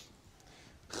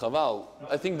 Chaval.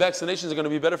 I think vaccinations are going to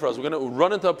be better for us. We're going to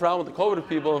run into a problem with the COVID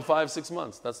people in 5-6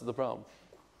 months. That's the problem.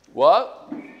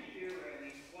 What?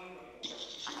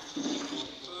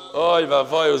 Oy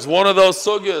vavoy, it was one of those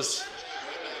sugyas.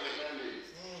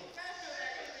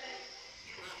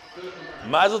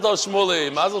 Mazel tov,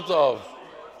 Shmuli. Mazel tov.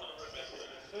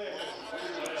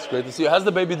 It's great to see you. How's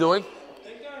the baby doing?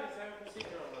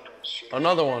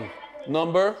 Another one.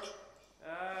 Number? He's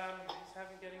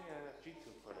getting a G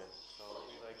tube for this, so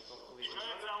hopefully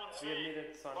we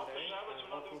admitted Sunday.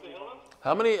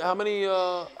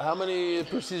 How many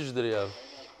procedures did he have?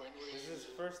 This is his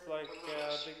first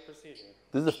big procedure.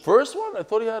 This is the first one? I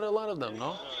thought he had a lot of them.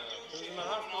 No. He was in the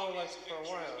hospital for a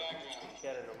while. He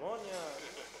had a pneumonia.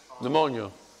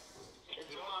 Pneumonia.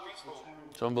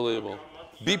 It's unbelievable.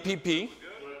 BPP.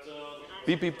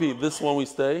 BPP. This one we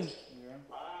stay.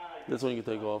 This one you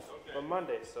can take off. On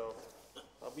Monday, so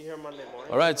I'll be here Monday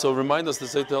morning. All right, so remind us to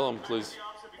say tell him, please.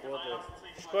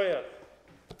 Shkoya.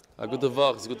 Good to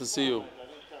vach. It's good to see you.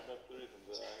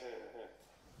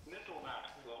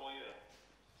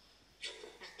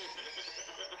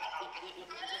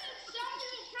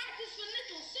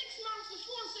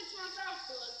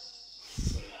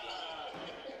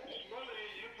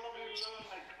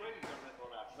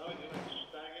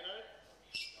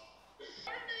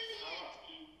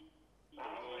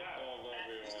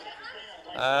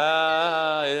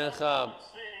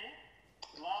 Yeah.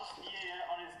 Last year,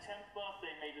 on his 10th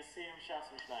birthday, made the same Shas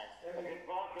Mishnayos.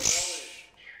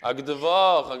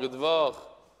 Agdevach.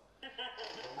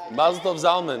 Mazel tov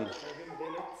Zalman.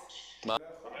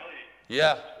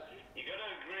 Yeah. You gotta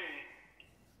agree,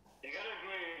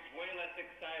 it's way less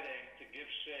exciting to give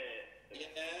shit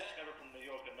ever from New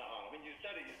York and not on. I mean, you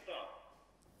said it yourself.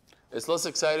 It's less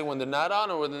exciting when they're not on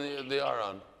or when they are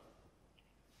on?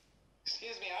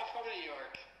 Excuse me, I'm from New York.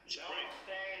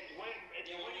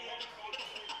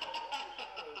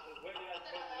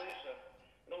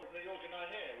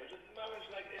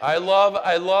 I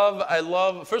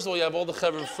love. First of all, you have all the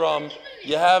chevron from.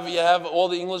 You have all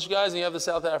the English guys and you have the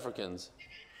South Africans.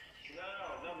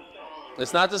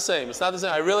 It's not the same.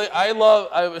 I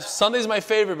love. Sunday's my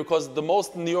favorite because the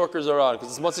most New Yorkers are on because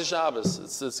it's Motzei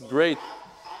Shabbos. It's great.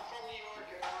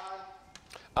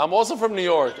 I'm also from New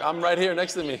York. I'm right here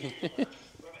next to me.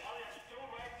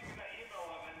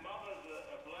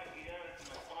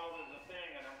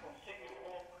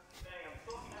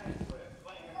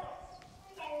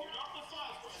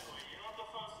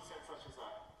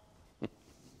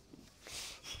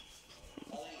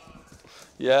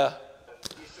 Yeah.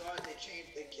 You saw they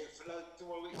changed the tefillot 2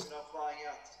 more weeks and not flying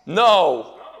out.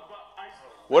 No.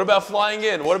 What about flying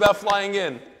in?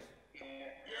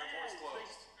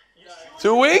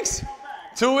 2 weeks?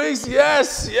 2 weeks?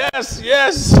 Yes.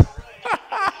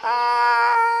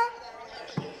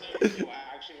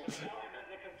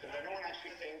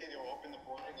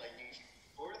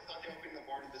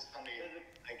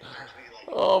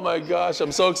 Oh my gosh,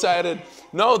 I'm so excited.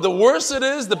 No, the worse it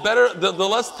is, the better, the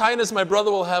less tightness my brother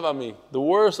will have on me. The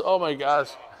worse, oh my gosh.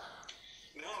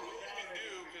 No, what you can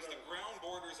do, because the ground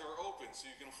borders are open, so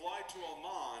you can fly to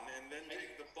Oman and then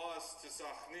take the bus to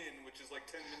Sachin, which is like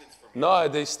 10 minutes from here. No,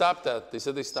 they stopped that. They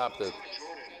said they stopped it. There's a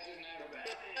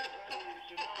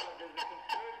conspiracy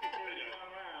going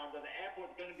around that the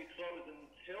airport's going to be closed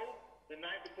until the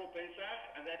night before Pesach,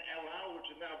 and then El Al, which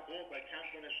is now bought by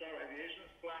Cashman and Shira Aviation,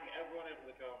 is flying everyone in for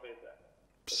the Korban Pesach.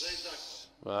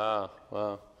 Wow.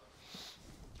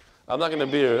 I'm not going to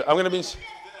be here. I'm going to be... That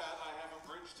I have a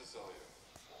bridge to sell you.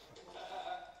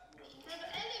 Brother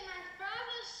Eli, my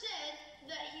father said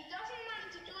that he doesn't mind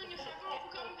to join us at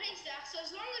Korban Pesach, so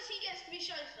as long as he gets to be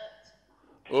shaychet.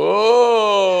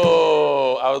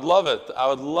 Oh, I would love it. I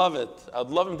would love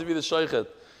him to be the shaykhet.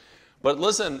 But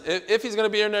listen, if he's going to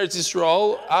be here in Eretz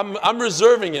Yisrael, I'm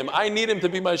reserving him. I need him to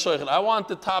be my shaykhet. I want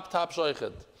the top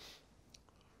shaykhet.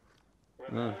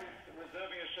 Reserving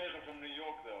a shaykh from New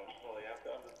York, though, so you have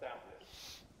to understand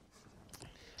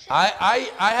this.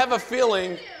 I have a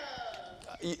feeling,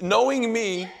 knowing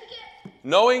me,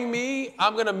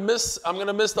 I'm gonna miss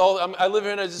the whole. I live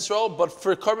here in Israel, but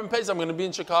for Korban Pesach, I'm gonna be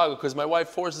in Chicago because my wife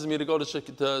forces me to go to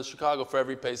Chicago for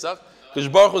every Pesach because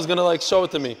Baruch was gonna show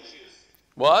it to me.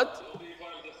 What? You'll be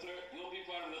part of the third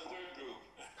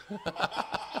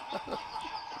group.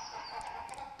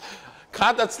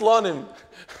 Katat Slonim.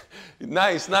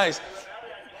 Nice.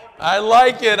 I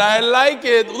like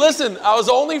it. Listen, I was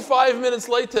only 5 minutes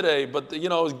late today, but it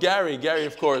was Gary. Gary,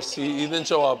 of course, he didn't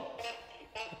show up.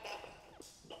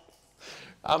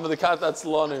 I'm the Katat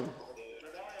Slonim.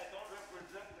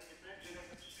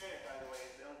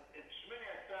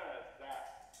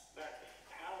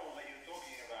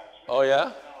 Oh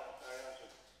yeah?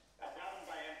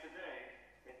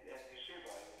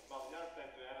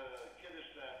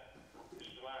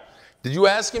 Did you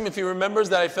ask him if he remembers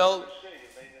that I fell?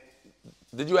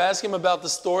 Did you ask him about the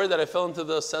story that I fell into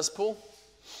the cesspool?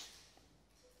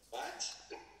 What?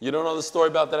 You don't know the story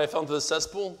about that I fell into the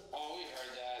cesspool? Oh, we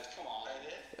heard that.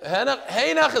 Come on.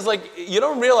 Heinach is like, you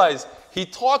don't realize, he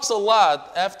talks a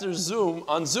lot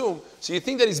on Zoom, so you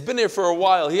think that he's been here for a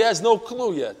while. He has no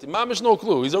clue yet. Mamish no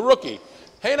clue. He's a rookie.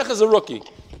 Heinach is a rookie.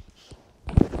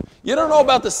 You don't know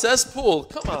about the cesspool?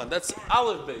 Come on, that's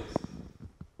olive base.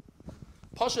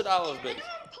 Pashut olive base.